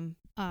exorcism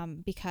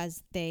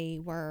because they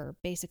were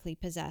basically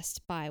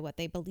possessed by what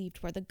they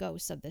believed were the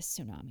ghosts of this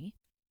tsunami.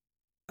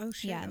 Oh,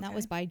 shit. Yeah, and that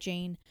was by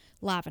Jane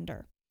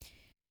Lavender.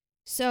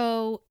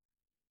 So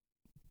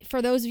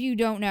for those of you who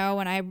don't know,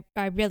 and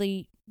I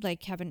really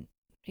haven't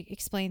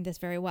explained this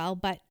very well,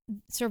 but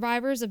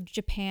survivors of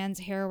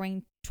Japan's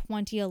harrowing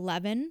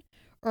 2011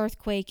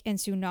 earthquake and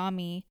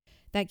tsunami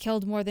that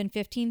killed more than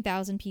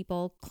 15,000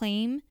 people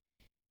claim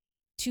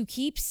to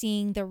keep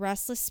seeing the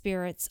restless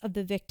spirits of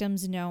the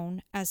victims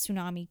known as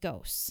tsunami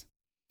ghosts.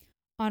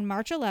 On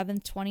March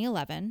 11th,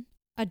 2011,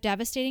 a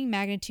devastating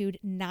magnitude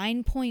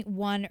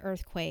 9.1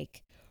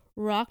 earthquake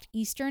rocked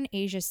Eastern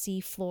Asia's sea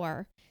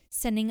floor,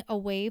 sending a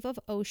wave of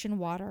ocean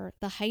water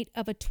the height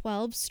of a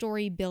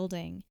 12-story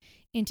building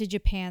into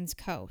Japan's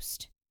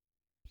coast.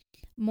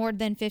 More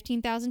than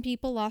 15,000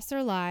 people lost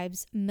their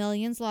lives,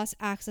 millions lost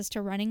access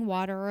to running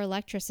water or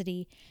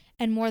electricity,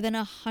 and more than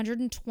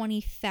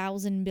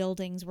 120,000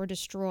 buildings were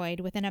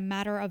destroyed within a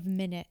matter of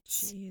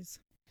minutes. Jeez.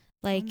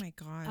 Oh my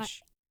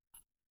gosh.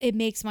 It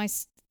makes my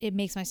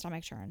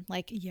stomach turn.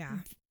 Yeah.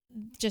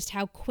 Just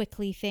how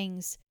quickly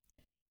things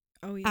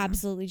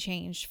absolutely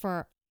changed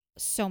for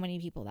so many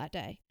people that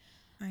day.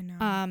 I know.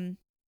 I'm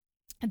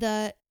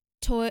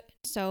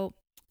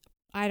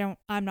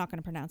not going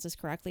to pronounce this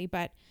correctly,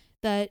 but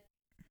the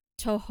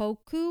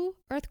Tōhoku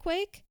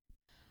earthquake,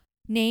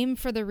 named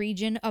for the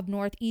region of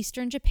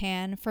northeastern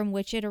Japan from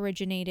which it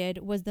originated,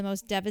 was the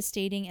most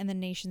devastating in the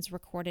nation's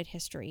recorded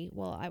history.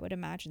 Well, I would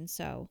imagine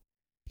so.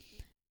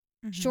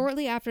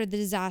 Shortly after the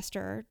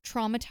disaster,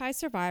 traumatized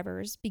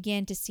survivors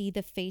began to see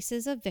the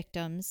faces of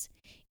victims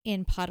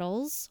in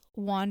puddles,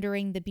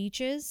 wandering the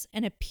beaches,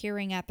 and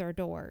appearing at their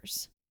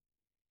doors.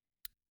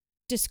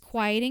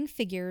 Disquieting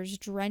figures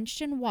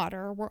drenched in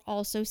water were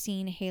also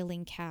seen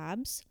hailing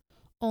cabs,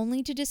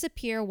 only to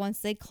disappear once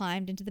they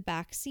climbed into the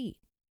back seat.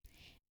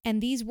 And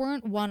these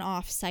weren't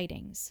one-off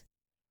sightings.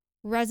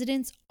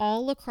 Residents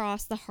all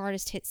across the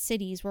hardest-hit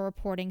cities were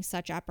reporting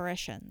such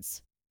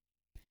apparitions.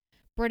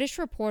 British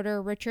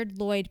reporter Richard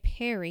Lloyd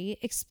Parry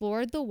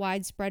explored the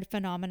widespread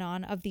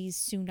phenomenon of these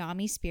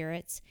tsunami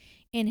spirits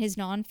in his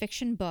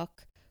nonfiction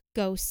book,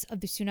 Ghosts of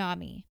the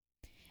Tsunami.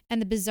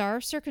 And the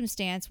bizarre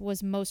circumstance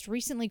was most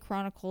recently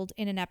chronicled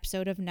in an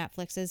episode of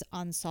Netflix's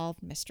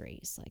Unsolved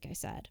Mysteries, like I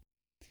said.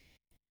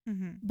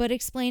 But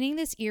explaining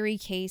this eerie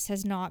case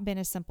has not been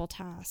a simple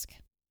task.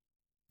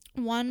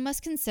 One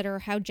must consider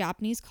how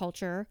Japanese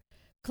culture,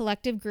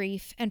 collective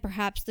grief, and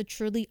perhaps the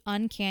truly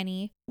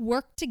uncanny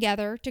work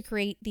together to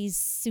create these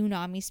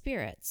tsunami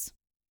spirits.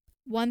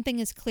 One thing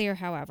is clear,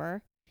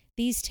 however,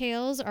 these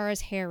tales are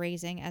as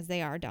hair-raising as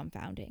they are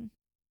dumbfounding.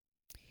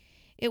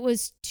 It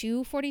was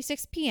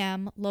 2:46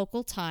 p.m.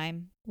 local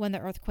time when the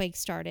earthquake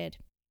started.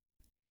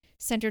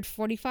 Centered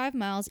 45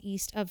 miles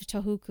east of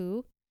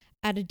Tōhoku,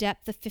 at a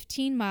depth of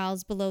 15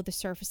 miles below the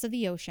surface of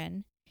the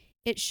ocean,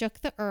 it shook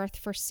the earth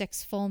for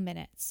 6 full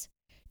minutes,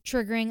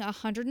 triggering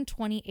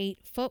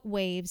 128-foot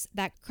waves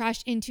that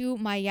crashed into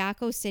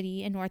Miyako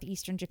City in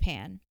northeastern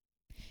Japan.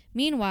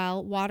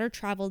 Meanwhile, water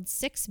traveled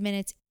 6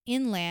 minutes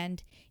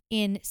inland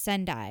in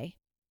Sendai.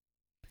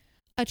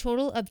 A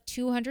total of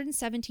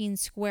 217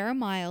 square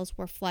miles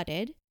were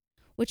flooded,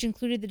 which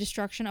included the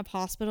destruction of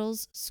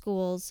hospitals,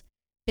 schools,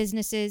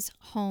 businesses,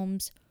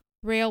 homes,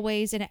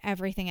 railways, and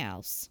everything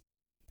else.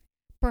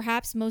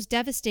 Perhaps most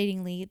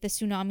devastatingly, the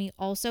tsunami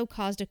also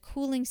caused a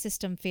cooling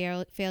system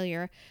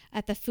failure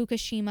at the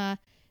Fukushima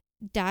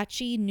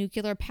Daiichi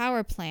nuclear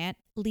power plant,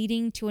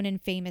 leading to an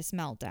infamous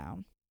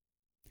meltdown.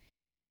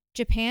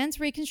 Japan's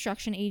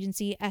Reconstruction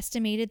Agency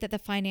estimated that the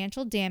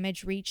financial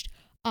damage reached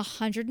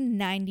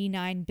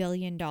 $199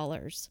 billion.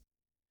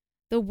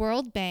 The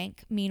World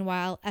Bank,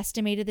 meanwhile,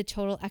 estimated the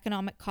total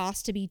economic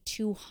cost to be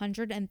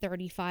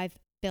 $235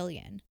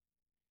 billion.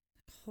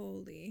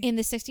 Holy. In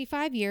the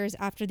 65 years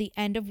after the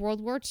end of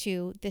World War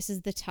II, this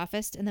is the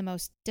toughest and the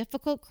most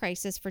difficult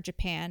crisis for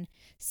Japan,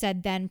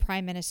 said then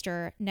Prime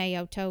Minister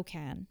Naoto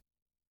Kan.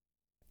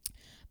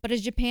 But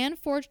as Japan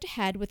forged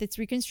ahead with its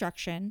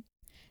reconstruction,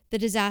 the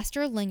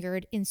disaster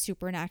lingered in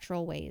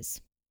supernatural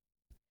ways.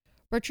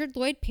 Richard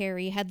Lloyd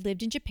Perry had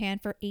lived in Japan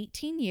for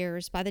 18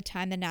 years by the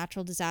time the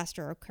natural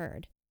disaster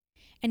occurred,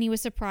 and he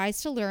was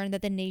surprised to learn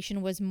that the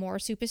nation was more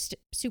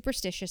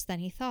superstitious than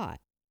he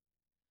thought.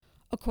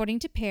 According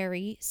to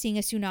Perry, seeing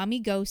a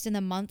tsunami ghost in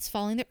the months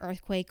following the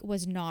earthquake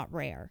was not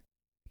rare.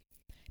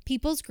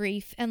 People's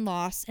grief and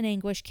loss and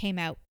anguish came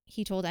out,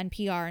 he told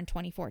NPR in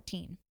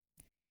 2014.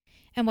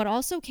 And what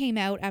also came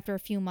out after a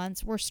few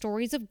months were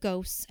stories of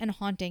ghosts and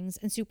hauntings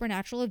and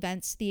supernatural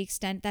events to the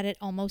extent that it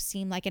almost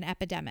seemed like an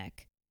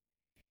epidemic.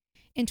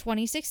 In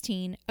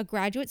 2016, a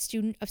graduate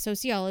student of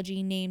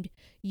sociology named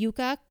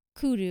Yuka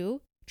Kuru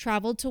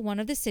traveled to one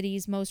of the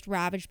cities most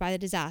ravaged by the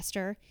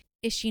disaster,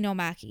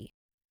 Ishinomaki.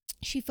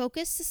 She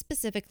focused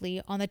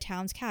specifically on the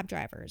town's cab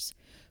drivers,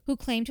 who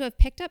claimed to have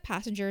picked up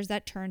passengers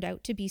that turned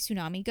out to be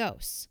tsunami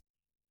ghosts.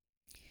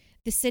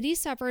 The city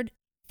suffered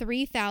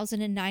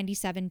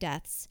 3,097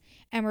 deaths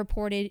and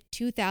reported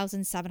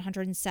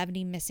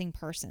 2,770 missing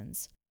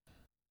persons.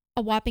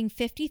 A whopping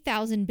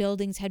 50,000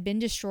 buildings had been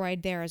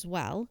destroyed there as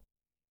well.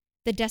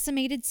 The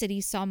decimated city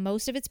saw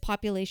most of its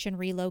population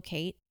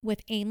relocate,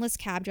 with aimless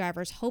cab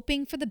drivers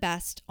hoping for the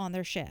best on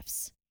their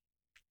shifts.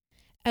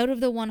 Out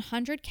of the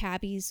 100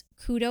 cabbies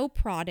Kudo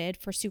prodded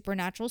for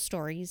supernatural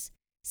stories,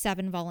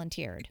 7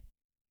 volunteered.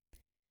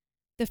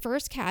 The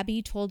first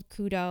cabbie told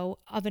Kudo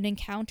of an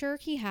encounter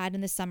he had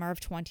in the summer of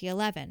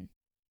 2011.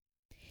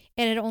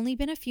 It had only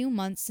been a few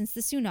months since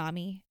the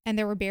tsunami, and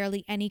there were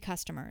barely any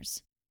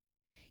customers.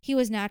 He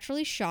was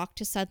naturally shocked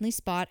to suddenly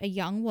spot a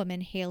young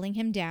woman hailing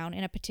him down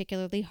in a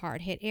particularly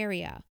hard-hit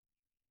area.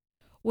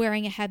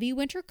 Wearing a heavy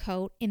winter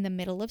coat in the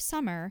middle of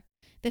summer,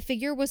 the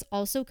figure was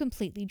also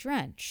completely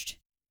drenched.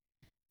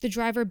 The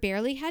driver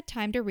barely had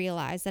time to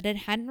realize that it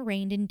hadn't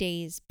rained in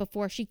days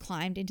before she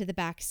climbed into the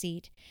back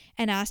seat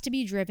and asked to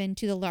be driven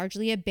to the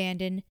largely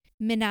abandoned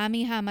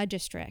Minamihama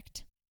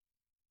district.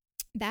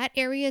 "That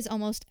area is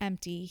almost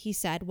empty," he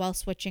said while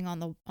switching on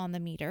the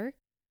meter.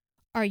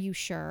 "Are you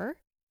sure?"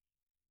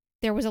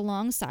 There was a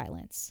long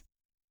silence.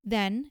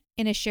 Then,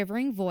 in a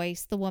shivering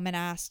voice, the woman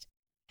asked,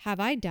 "Have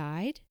I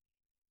died?"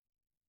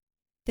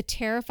 The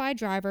terrified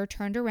driver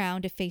turned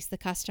around to face the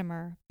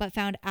customer, but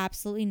found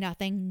absolutely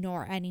nothing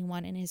nor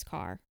anyone in his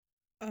car.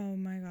 Oh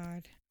my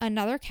God.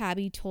 Another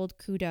cabbie told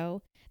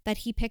Kudo that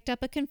he picked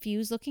up a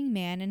confused-looking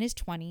man in his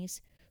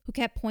 20s who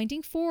kept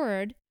pointing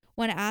forward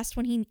when asked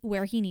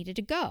where he needed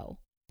to go.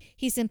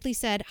 He simply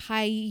said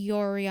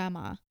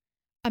Haiyoriyama,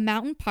 a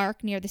mountain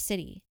park near the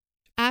city.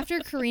 After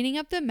careening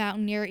up the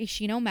mountain near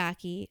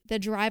Ishinomaki, the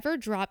driver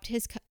dropped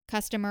his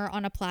customer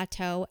on a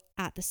plateau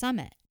at the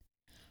summit.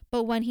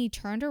 But when he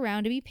turned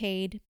around to be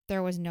paid,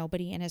 there was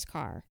nobody in his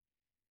car.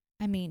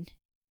 I mean,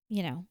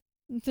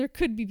 there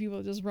could be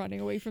people just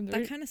running away from their...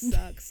 That kind of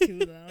sucks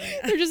too, though.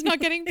 They're just not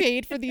getting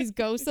paid for these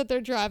ghosts that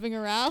they're driving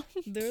around.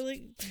 They're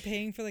like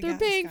paying for the gas,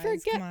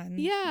 guys. Come on.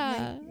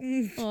 Yeah.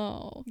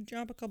 Oh.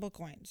 Drop a couple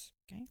coins,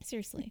 okay?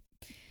 Seriously.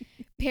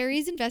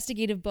 Perry's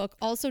investigative book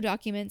also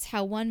documents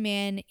how one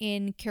man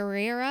in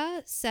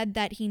Carrera said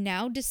that he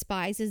now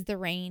despises the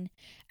rain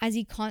as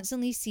he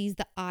constantly sees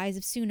the eyes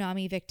of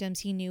tsunami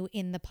victims he knew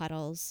in the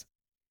puddles.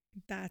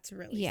 That's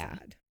really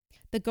sad.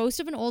 The ghost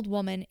of an old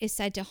woman is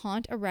said to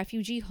haunt a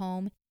refugee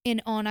home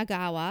in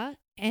Onagawa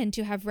and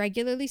to have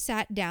regularly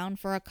sat down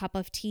for a cup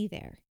of tea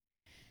there.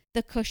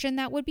 The cushion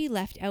that would be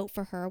left out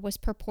for her was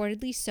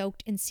purportedly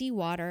soaked in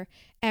seawater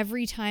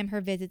every time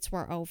her visits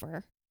were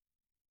over.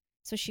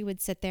 So she would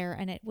sit there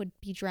and it would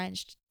be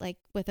drenched like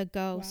with a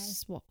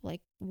ghost,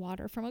 like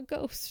water from a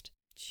ghost.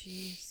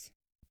 Jeez.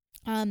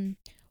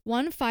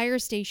 One fire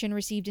station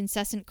received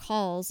incessant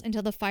calls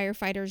until the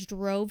firefighters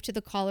drove to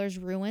the caller's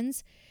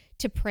ruins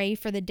to pray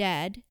for the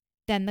dead.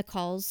 Then the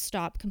calls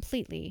stopped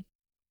completely.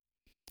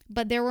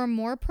 But there were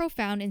more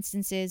profound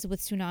instances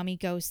with tsunami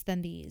ghosts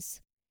than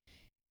these.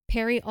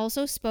 Perry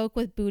also spoke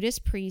with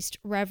Buddhist priest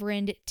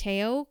Reverend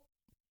Teo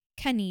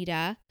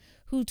Kaneda,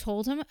 who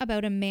told him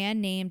about a man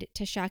named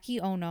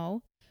Tashaki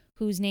Ono,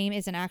 whose name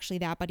isn't actually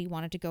that, but he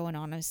wanted to go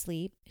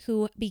anonymously,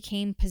 who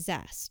became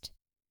possessed.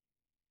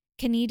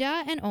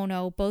 Kaneda and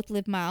Ono both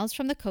lived miles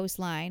from the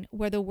coastline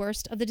where the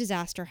worst of the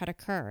disaster had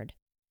occurred.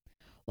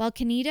 While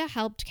Kaneda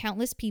helped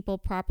countless people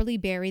properly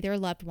bury their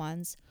loved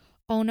ones,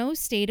 Ono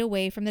stayed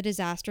away from the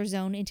disaster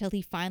zone until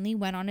he finally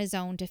went on his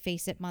own to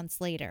face it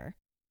months later.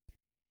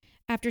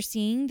 After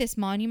seeing this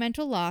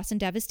monumental loss and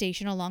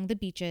devastation along the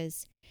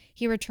beaches,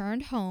 he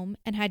returned home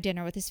and had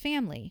dinner with his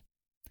family.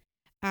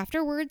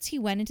 Afterwards, he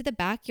went into the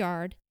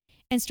backyard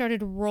and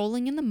started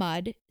rolling in the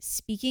mud,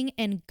 speaking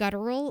in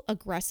guttural,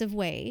 aggressive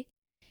way,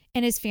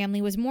 and his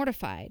family was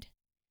mortified.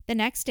 The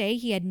next day,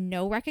 he had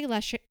no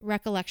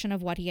recollection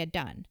of what he had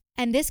done.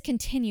 And this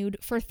continued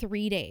for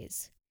 3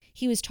 days.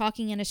 He was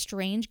talking in a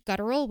strange,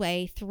 guttural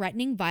way,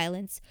 threatening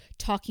violence,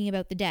 talking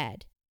about the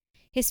dead.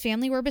 His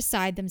family were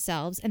beside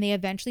themselves, and they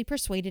eventually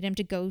persuaded him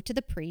to go to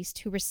the priest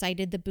who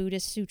recited the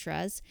Buddhist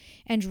sutras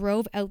and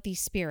drove out these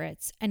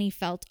spirits, and he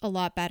felt a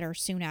lot better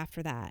soon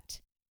after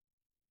that.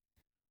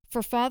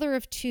 For father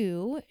of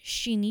two,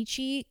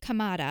 Shinichi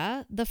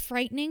Kamada, the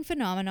frightening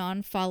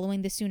phenomenon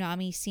following the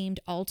tsunami seemed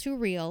all too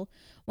real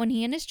when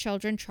he and his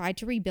children tried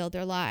to rebuild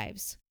their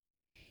lives.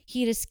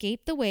 He had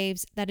escaped the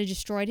waves that had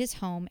destroyed his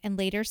home and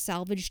later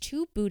salvaged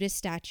 2 Buddhist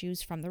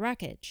statues from the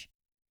wreckage.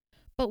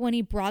 But when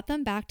he brought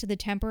them back to the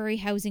temporary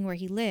housing where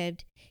he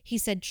lived, he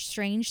said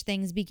strange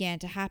things began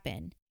to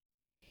happen.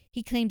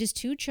 He claimed his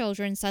 2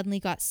 children suddenly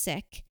got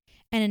sick,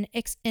 and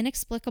an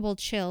inexplicable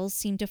chills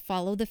seemed to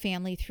follow the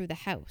family through the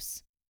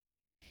house.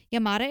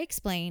 Yamada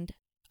explained,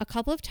 "A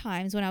couple of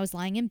times when I was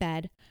lying in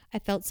bed, I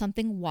felt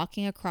something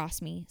walking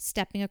across me,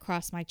 stepping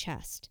across my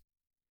chest."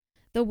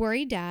 The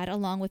worried dad,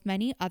 along with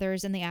many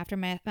others in the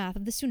aftermath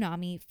of the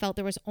tsunami, felt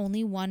there was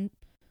only one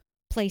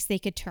place they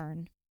could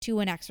turn, to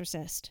an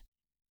exorcist.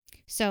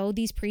 So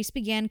these priests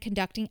began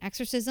conducting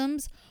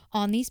exorcisms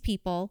on these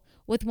people,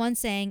 with one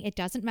saying it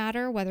doesn't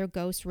matter whether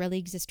ghosts really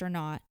exist or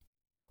not.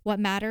 What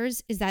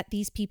matters is that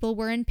these people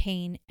were in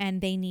pain and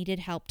they needed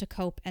help to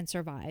cope and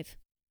survive.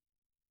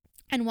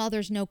 And while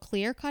there's no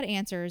clear-cut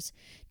answers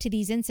to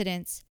these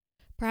incidents,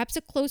 perhaps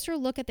a closer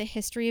look at the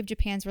history of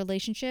Japan's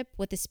relationship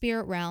with the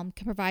spirit realm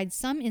can provide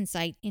some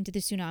insight into the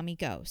tsunami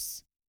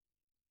ghosts.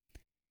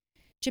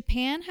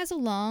 Japan has a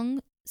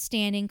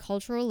long-standing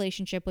cultural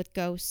relationship with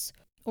ghosts,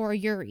 or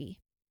yuri.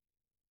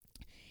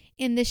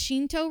 In the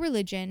Shinto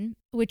religion,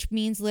 which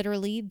means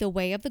literally the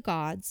way of the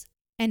gods,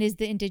 and is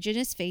the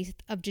indigenous faith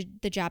of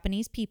the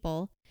Japanese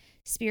people,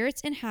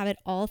 spirits inhabit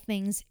all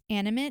things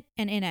animate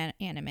and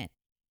inanimate.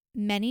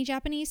 Many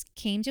Japanese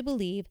came to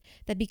believe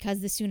that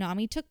because the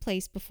tsunami took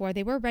place before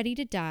they were ready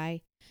to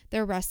die,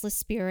 their restless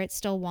spirit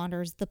still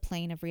wanders the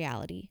plane of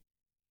reality.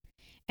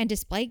 And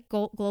despite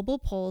global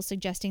polls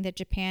suggesting that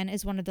Japan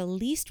is one of the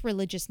least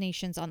religious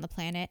nations on the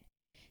planet,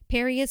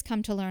 Perry has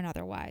come to learn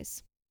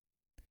otherwise.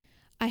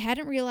 "I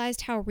hadn't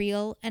realized how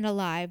real and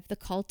alive the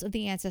cult of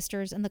the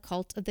ancestors and the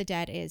cult of the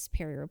dead is,"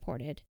 Perry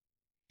reported.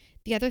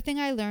 "The other thing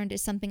I learned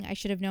is something I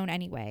should have known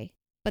anyway,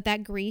 but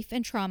that grief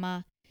and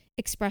trauma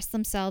express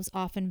themselves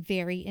often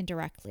very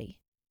indirectly."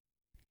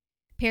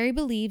 Perry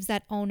believes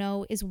that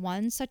Ono is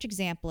one such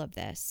example of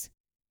this.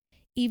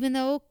 Even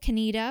though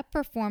Kaneda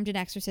performed an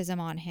exorcism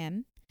on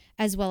him,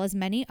 as well as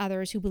many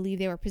others who believe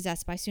they were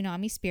possessed by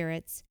tsunami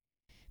spirits,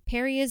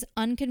 Perry is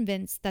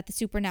unconvinced that the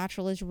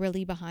supernatural is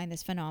really behind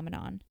this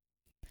phenomenon.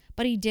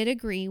 But he did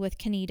agree with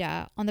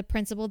Kaneda on the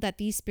principle that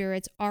these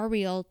spirits are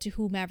real to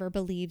whomever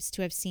believes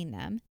to have seen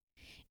them,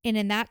 and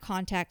in that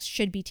context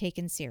should be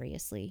taken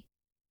seriously.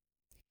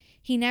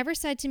 "He never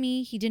said to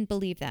me he didn't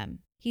believe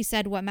them. He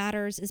said what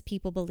matters is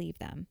people believe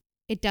them.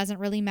 It doesn't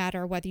really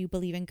matter whether you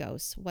believe in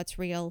ghosts. What's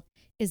real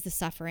is the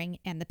suffering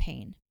and the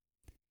pain."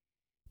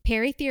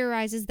 Perry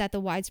theorizes that the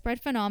widespread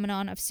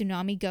phenomenon of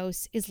tsunami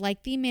ghosts is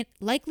likely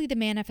the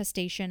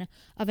manifestation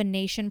of a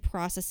nation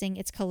processing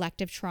its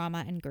collective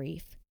trauma and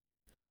grief.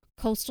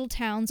 Coastal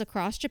towns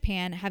across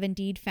Japan have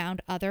indeed found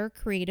other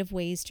creative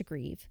ways to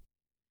grieve.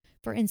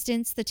 For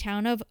instance, the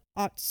town of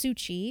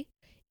Otsuchi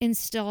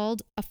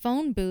installed a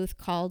phone booth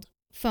called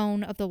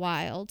Phone of the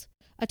Wild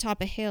atop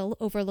a hill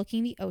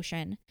overlooking the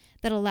ocean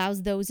that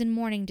allows those in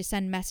mourning to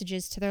send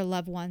messages to their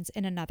loved ones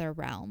in another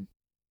realm.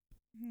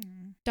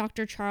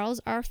 Dr. Charles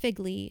R.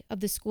 Figley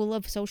of the School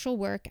of Social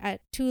Work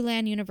at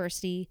Tulane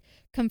University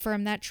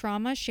confirmed that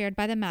trauma shared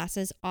by the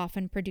masses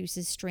often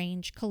produces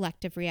strange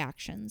collective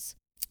reactions.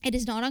 It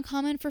is not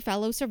uncommon for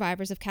fellow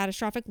survivors of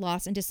catastrophic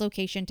loss and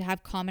dislocation to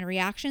have common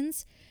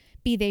reactions,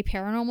 be they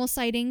paranormal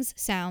sightings,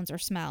 sounds, or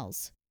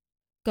smells.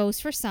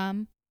 Ghosts, for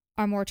some,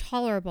 are more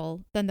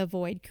tolerable than the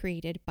void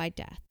created by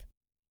death.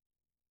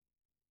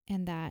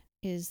 And that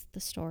is the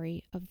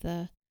story of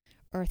the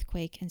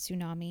earthquake and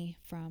tsunami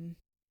from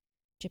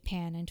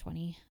Japan in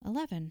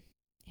 2011.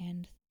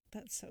 And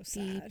that's so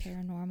sad. The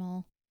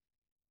paranormal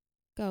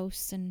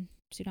ghosts and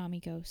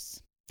tsunami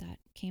ghosts that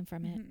came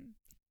from it.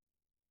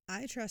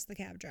 I trust the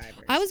cab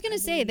drivers. I was going to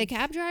say, the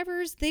cab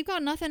drivers, they've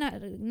got nothing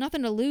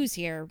to lose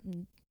here.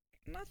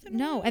 Nothing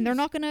to lose. And they're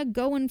not going to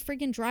go and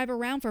freaking drive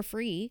around for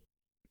free.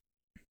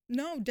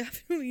 No,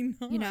 definitely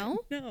not. You know?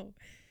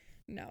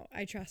 No,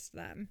 I trust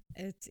them.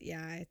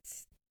 I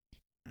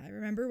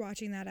remember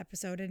watching that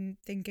episode and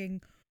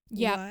thinking,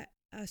 what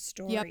a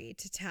story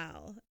to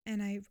tell.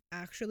 And I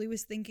actually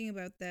was thinking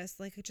about this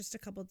like just a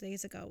couple of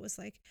days ago, was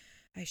like,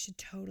 I should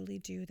totally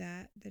do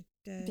that. The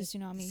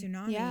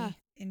tsunami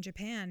in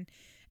Japan.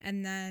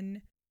 And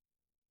then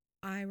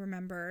I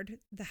rememred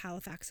the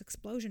Halifax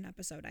explosion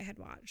episode I had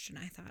watched, and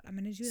I thought, I'm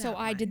going to do that. So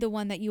I did the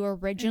one that you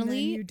originally.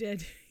 And then you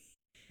did.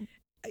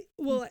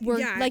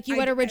 Like you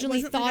had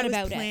originally thought about it.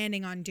 I wasn't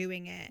planning on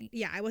doing it.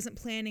 Yeah, I wasn't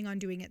planning on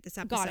doing it this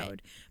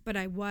episode. But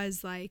I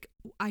was like,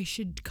 I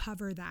should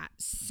cover that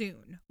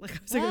soon. Like I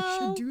was like, I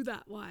should do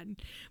that one.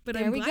 But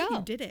I'm glad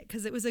you did it,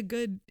 because it was a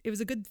good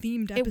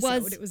themed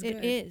episode. It was good.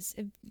 It is.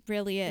 It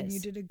really is. And you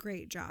did a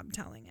great job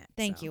telling it.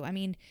 Thank you. I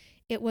mean,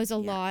 it was a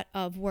lot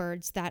of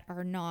words that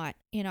are not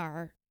in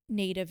our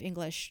native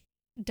English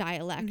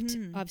dialect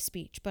of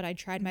speech, but I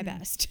tried my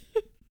best.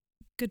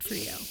 Good for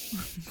you.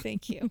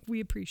 Thank you. We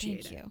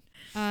appreciate it.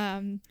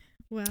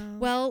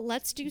 Well,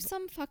 let's do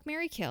some fuck,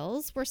 marry,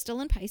 kills. We're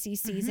still in Pisces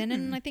season,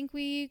 and I think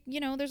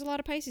there's a lot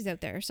of Pisces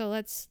out there. So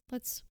let's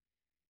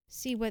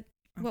see what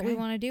we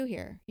want to do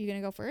here. You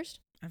gonna go first?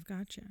 I've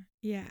got you.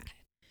 Yeah.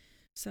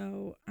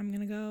 So I'm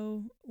gonna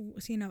go.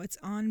 So it's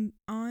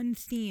on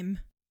theme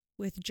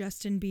with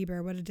Justin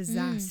Bieber. What a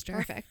disaster!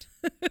 Perfect.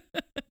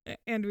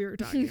 And we were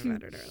talking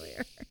about it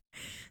earlier.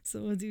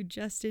 So we'll do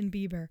Justin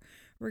Bieber.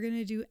 We're going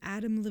to do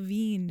Adam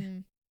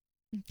Levine.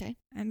 Okay.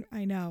 And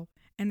I know.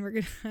 And we're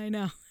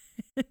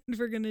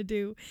going to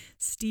do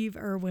Steve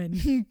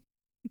Irwin.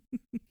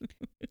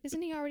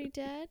 Isn't he already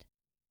dead?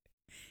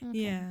 Okay.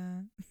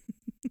 Yeah.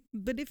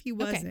 But if he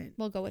wasn't. Okay,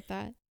 we'll go with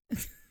that.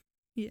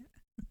 Yeah.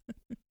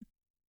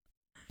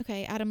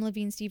 Okay, Adam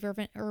Levine, Steve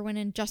Irwin,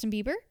 and Justin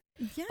Bieber?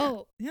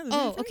 Yeah.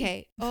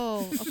 Okay.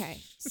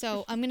 Okay.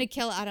 So I'm going to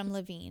kill Adam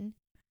Levine.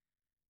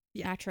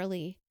 Yeah.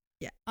 Naturally.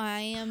 Yeah. I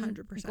am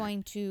 100%.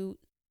 going to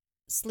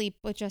sleep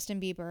with Justin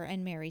Bieber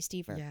and marry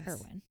Steve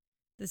Irwin.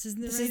 This is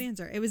the right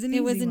answer. It was an easy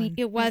one.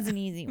 It was an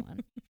easy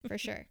one, for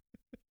sure.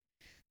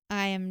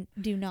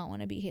 Do not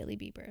want to be Hailey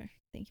Bieber.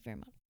 Thank you very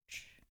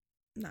much.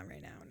 Not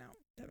right now. No,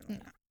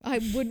 definitely not. I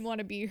wouldn't want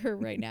to be her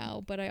right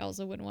now, but I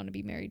also wouldn't want to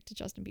be married to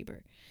Justin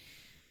Bieber.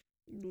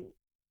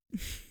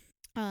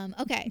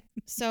 Okay,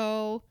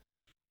 so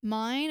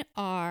mine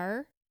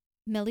are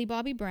Millie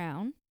Bobby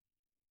Brown.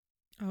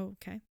 Oh,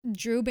 okay.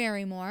 Drew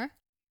Barrymore.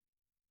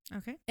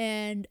 Okay.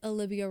 And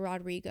Olivia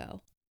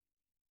Rodrigo.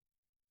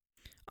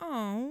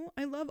 Oh,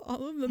 I love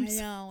all of them. I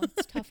know,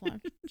 it's a tough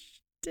one.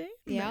 Damn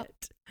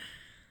it.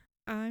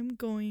 I'm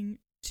going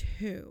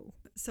to.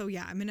 So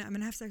yeah, I'm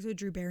gonna have sex with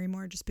Drew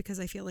Barrymore just because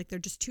I feel like they're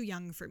just too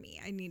young for me.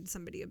 I need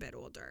somebody a bit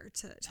older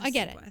to I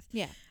get it. With.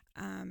 Yeah.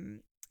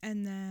 And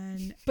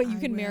then. But you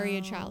can marry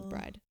a child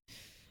bride.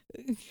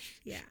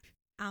 Yeah.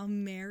 I'll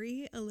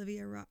marry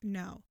Olivia.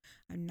 No,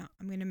 I'm not.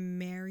 I'm gonna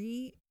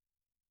marry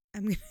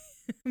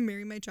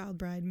my child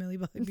bride, Millie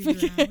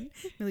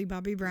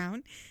Bobby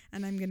Brown,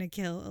 and I'm gonna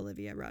kill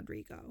Olivia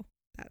Rodrigo.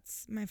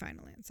 That's my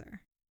final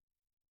answer.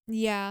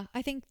 Yeah,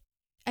 I think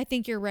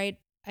you're right.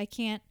 I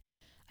can't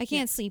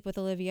sleep with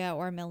Olivia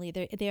or Millie.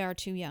 They are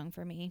too young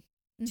for me.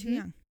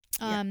 Too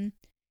young.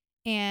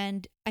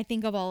 And I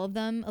think of all of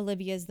them,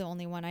 Olivia is the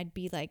only one I'd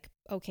be like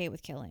okay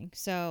with killing.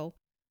 So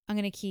I'm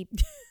gonna keep.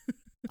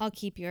 I'm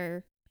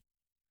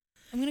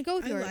gonna go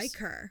with yours. I like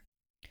her.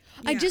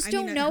 I just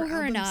don't know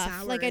her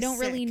enough. Like I don't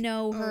really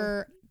know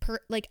her.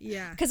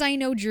 Because I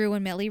know Drew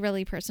and Millie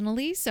really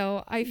personally,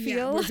 so I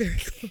feel we're very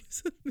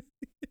close.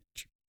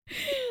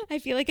 I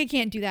feel like I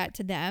can't do that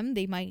to them.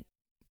 They might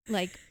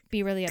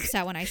be really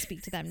upset when I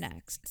speak to them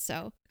next.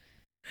 So.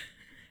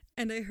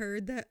 And I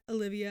heard that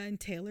Olivia and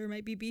Taylor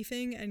might be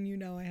beefing,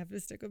 and I have to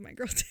stick with my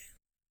girl Taylor.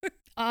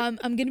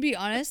 I'm gonna be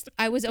honest.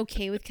 I was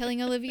okay with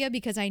killing Olivia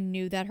because I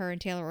knew that her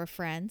and Taylor were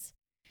friends,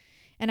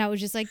 and I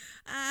was just like,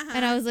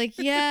 and I was like,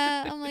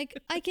 yeah, I'm like,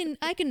 I can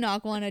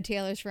knock one of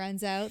Taylor's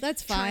friends out.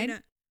 That's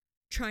fine.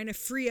 Trying to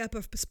free up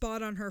a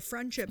spot on her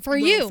friendship for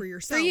you, for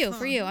yourself,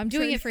 for you. I'm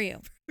doing it for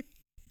you.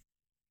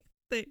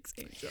 Thanks,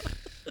 Angel.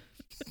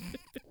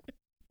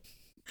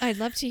 I'd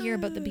love to hear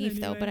about the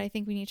beef though, but I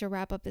think we need to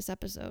wrap up this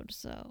episode.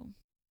 So.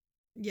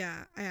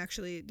 Yeah,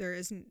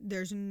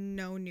 there's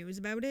no news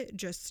about it,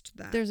 just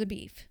that there's a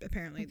beef.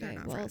 Apparently they're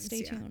not friends.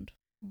 Stay tuned.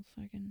 We'll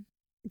fucking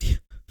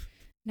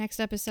next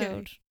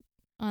episode,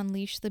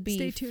 unleash the beef.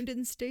 Stay tuned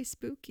and stay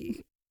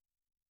spooky.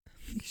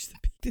 Unleash the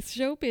beef. This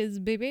show is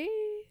baby.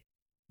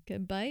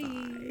 Goodbye.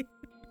 Bye.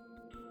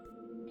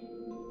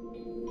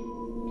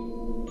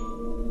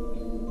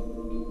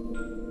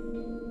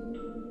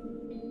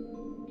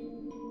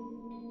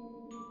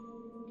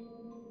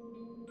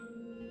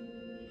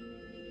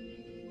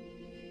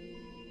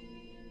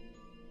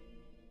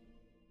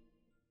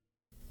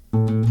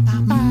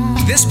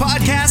 This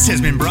podcast has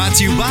been brought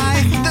to you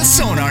by the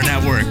Sonar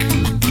Network.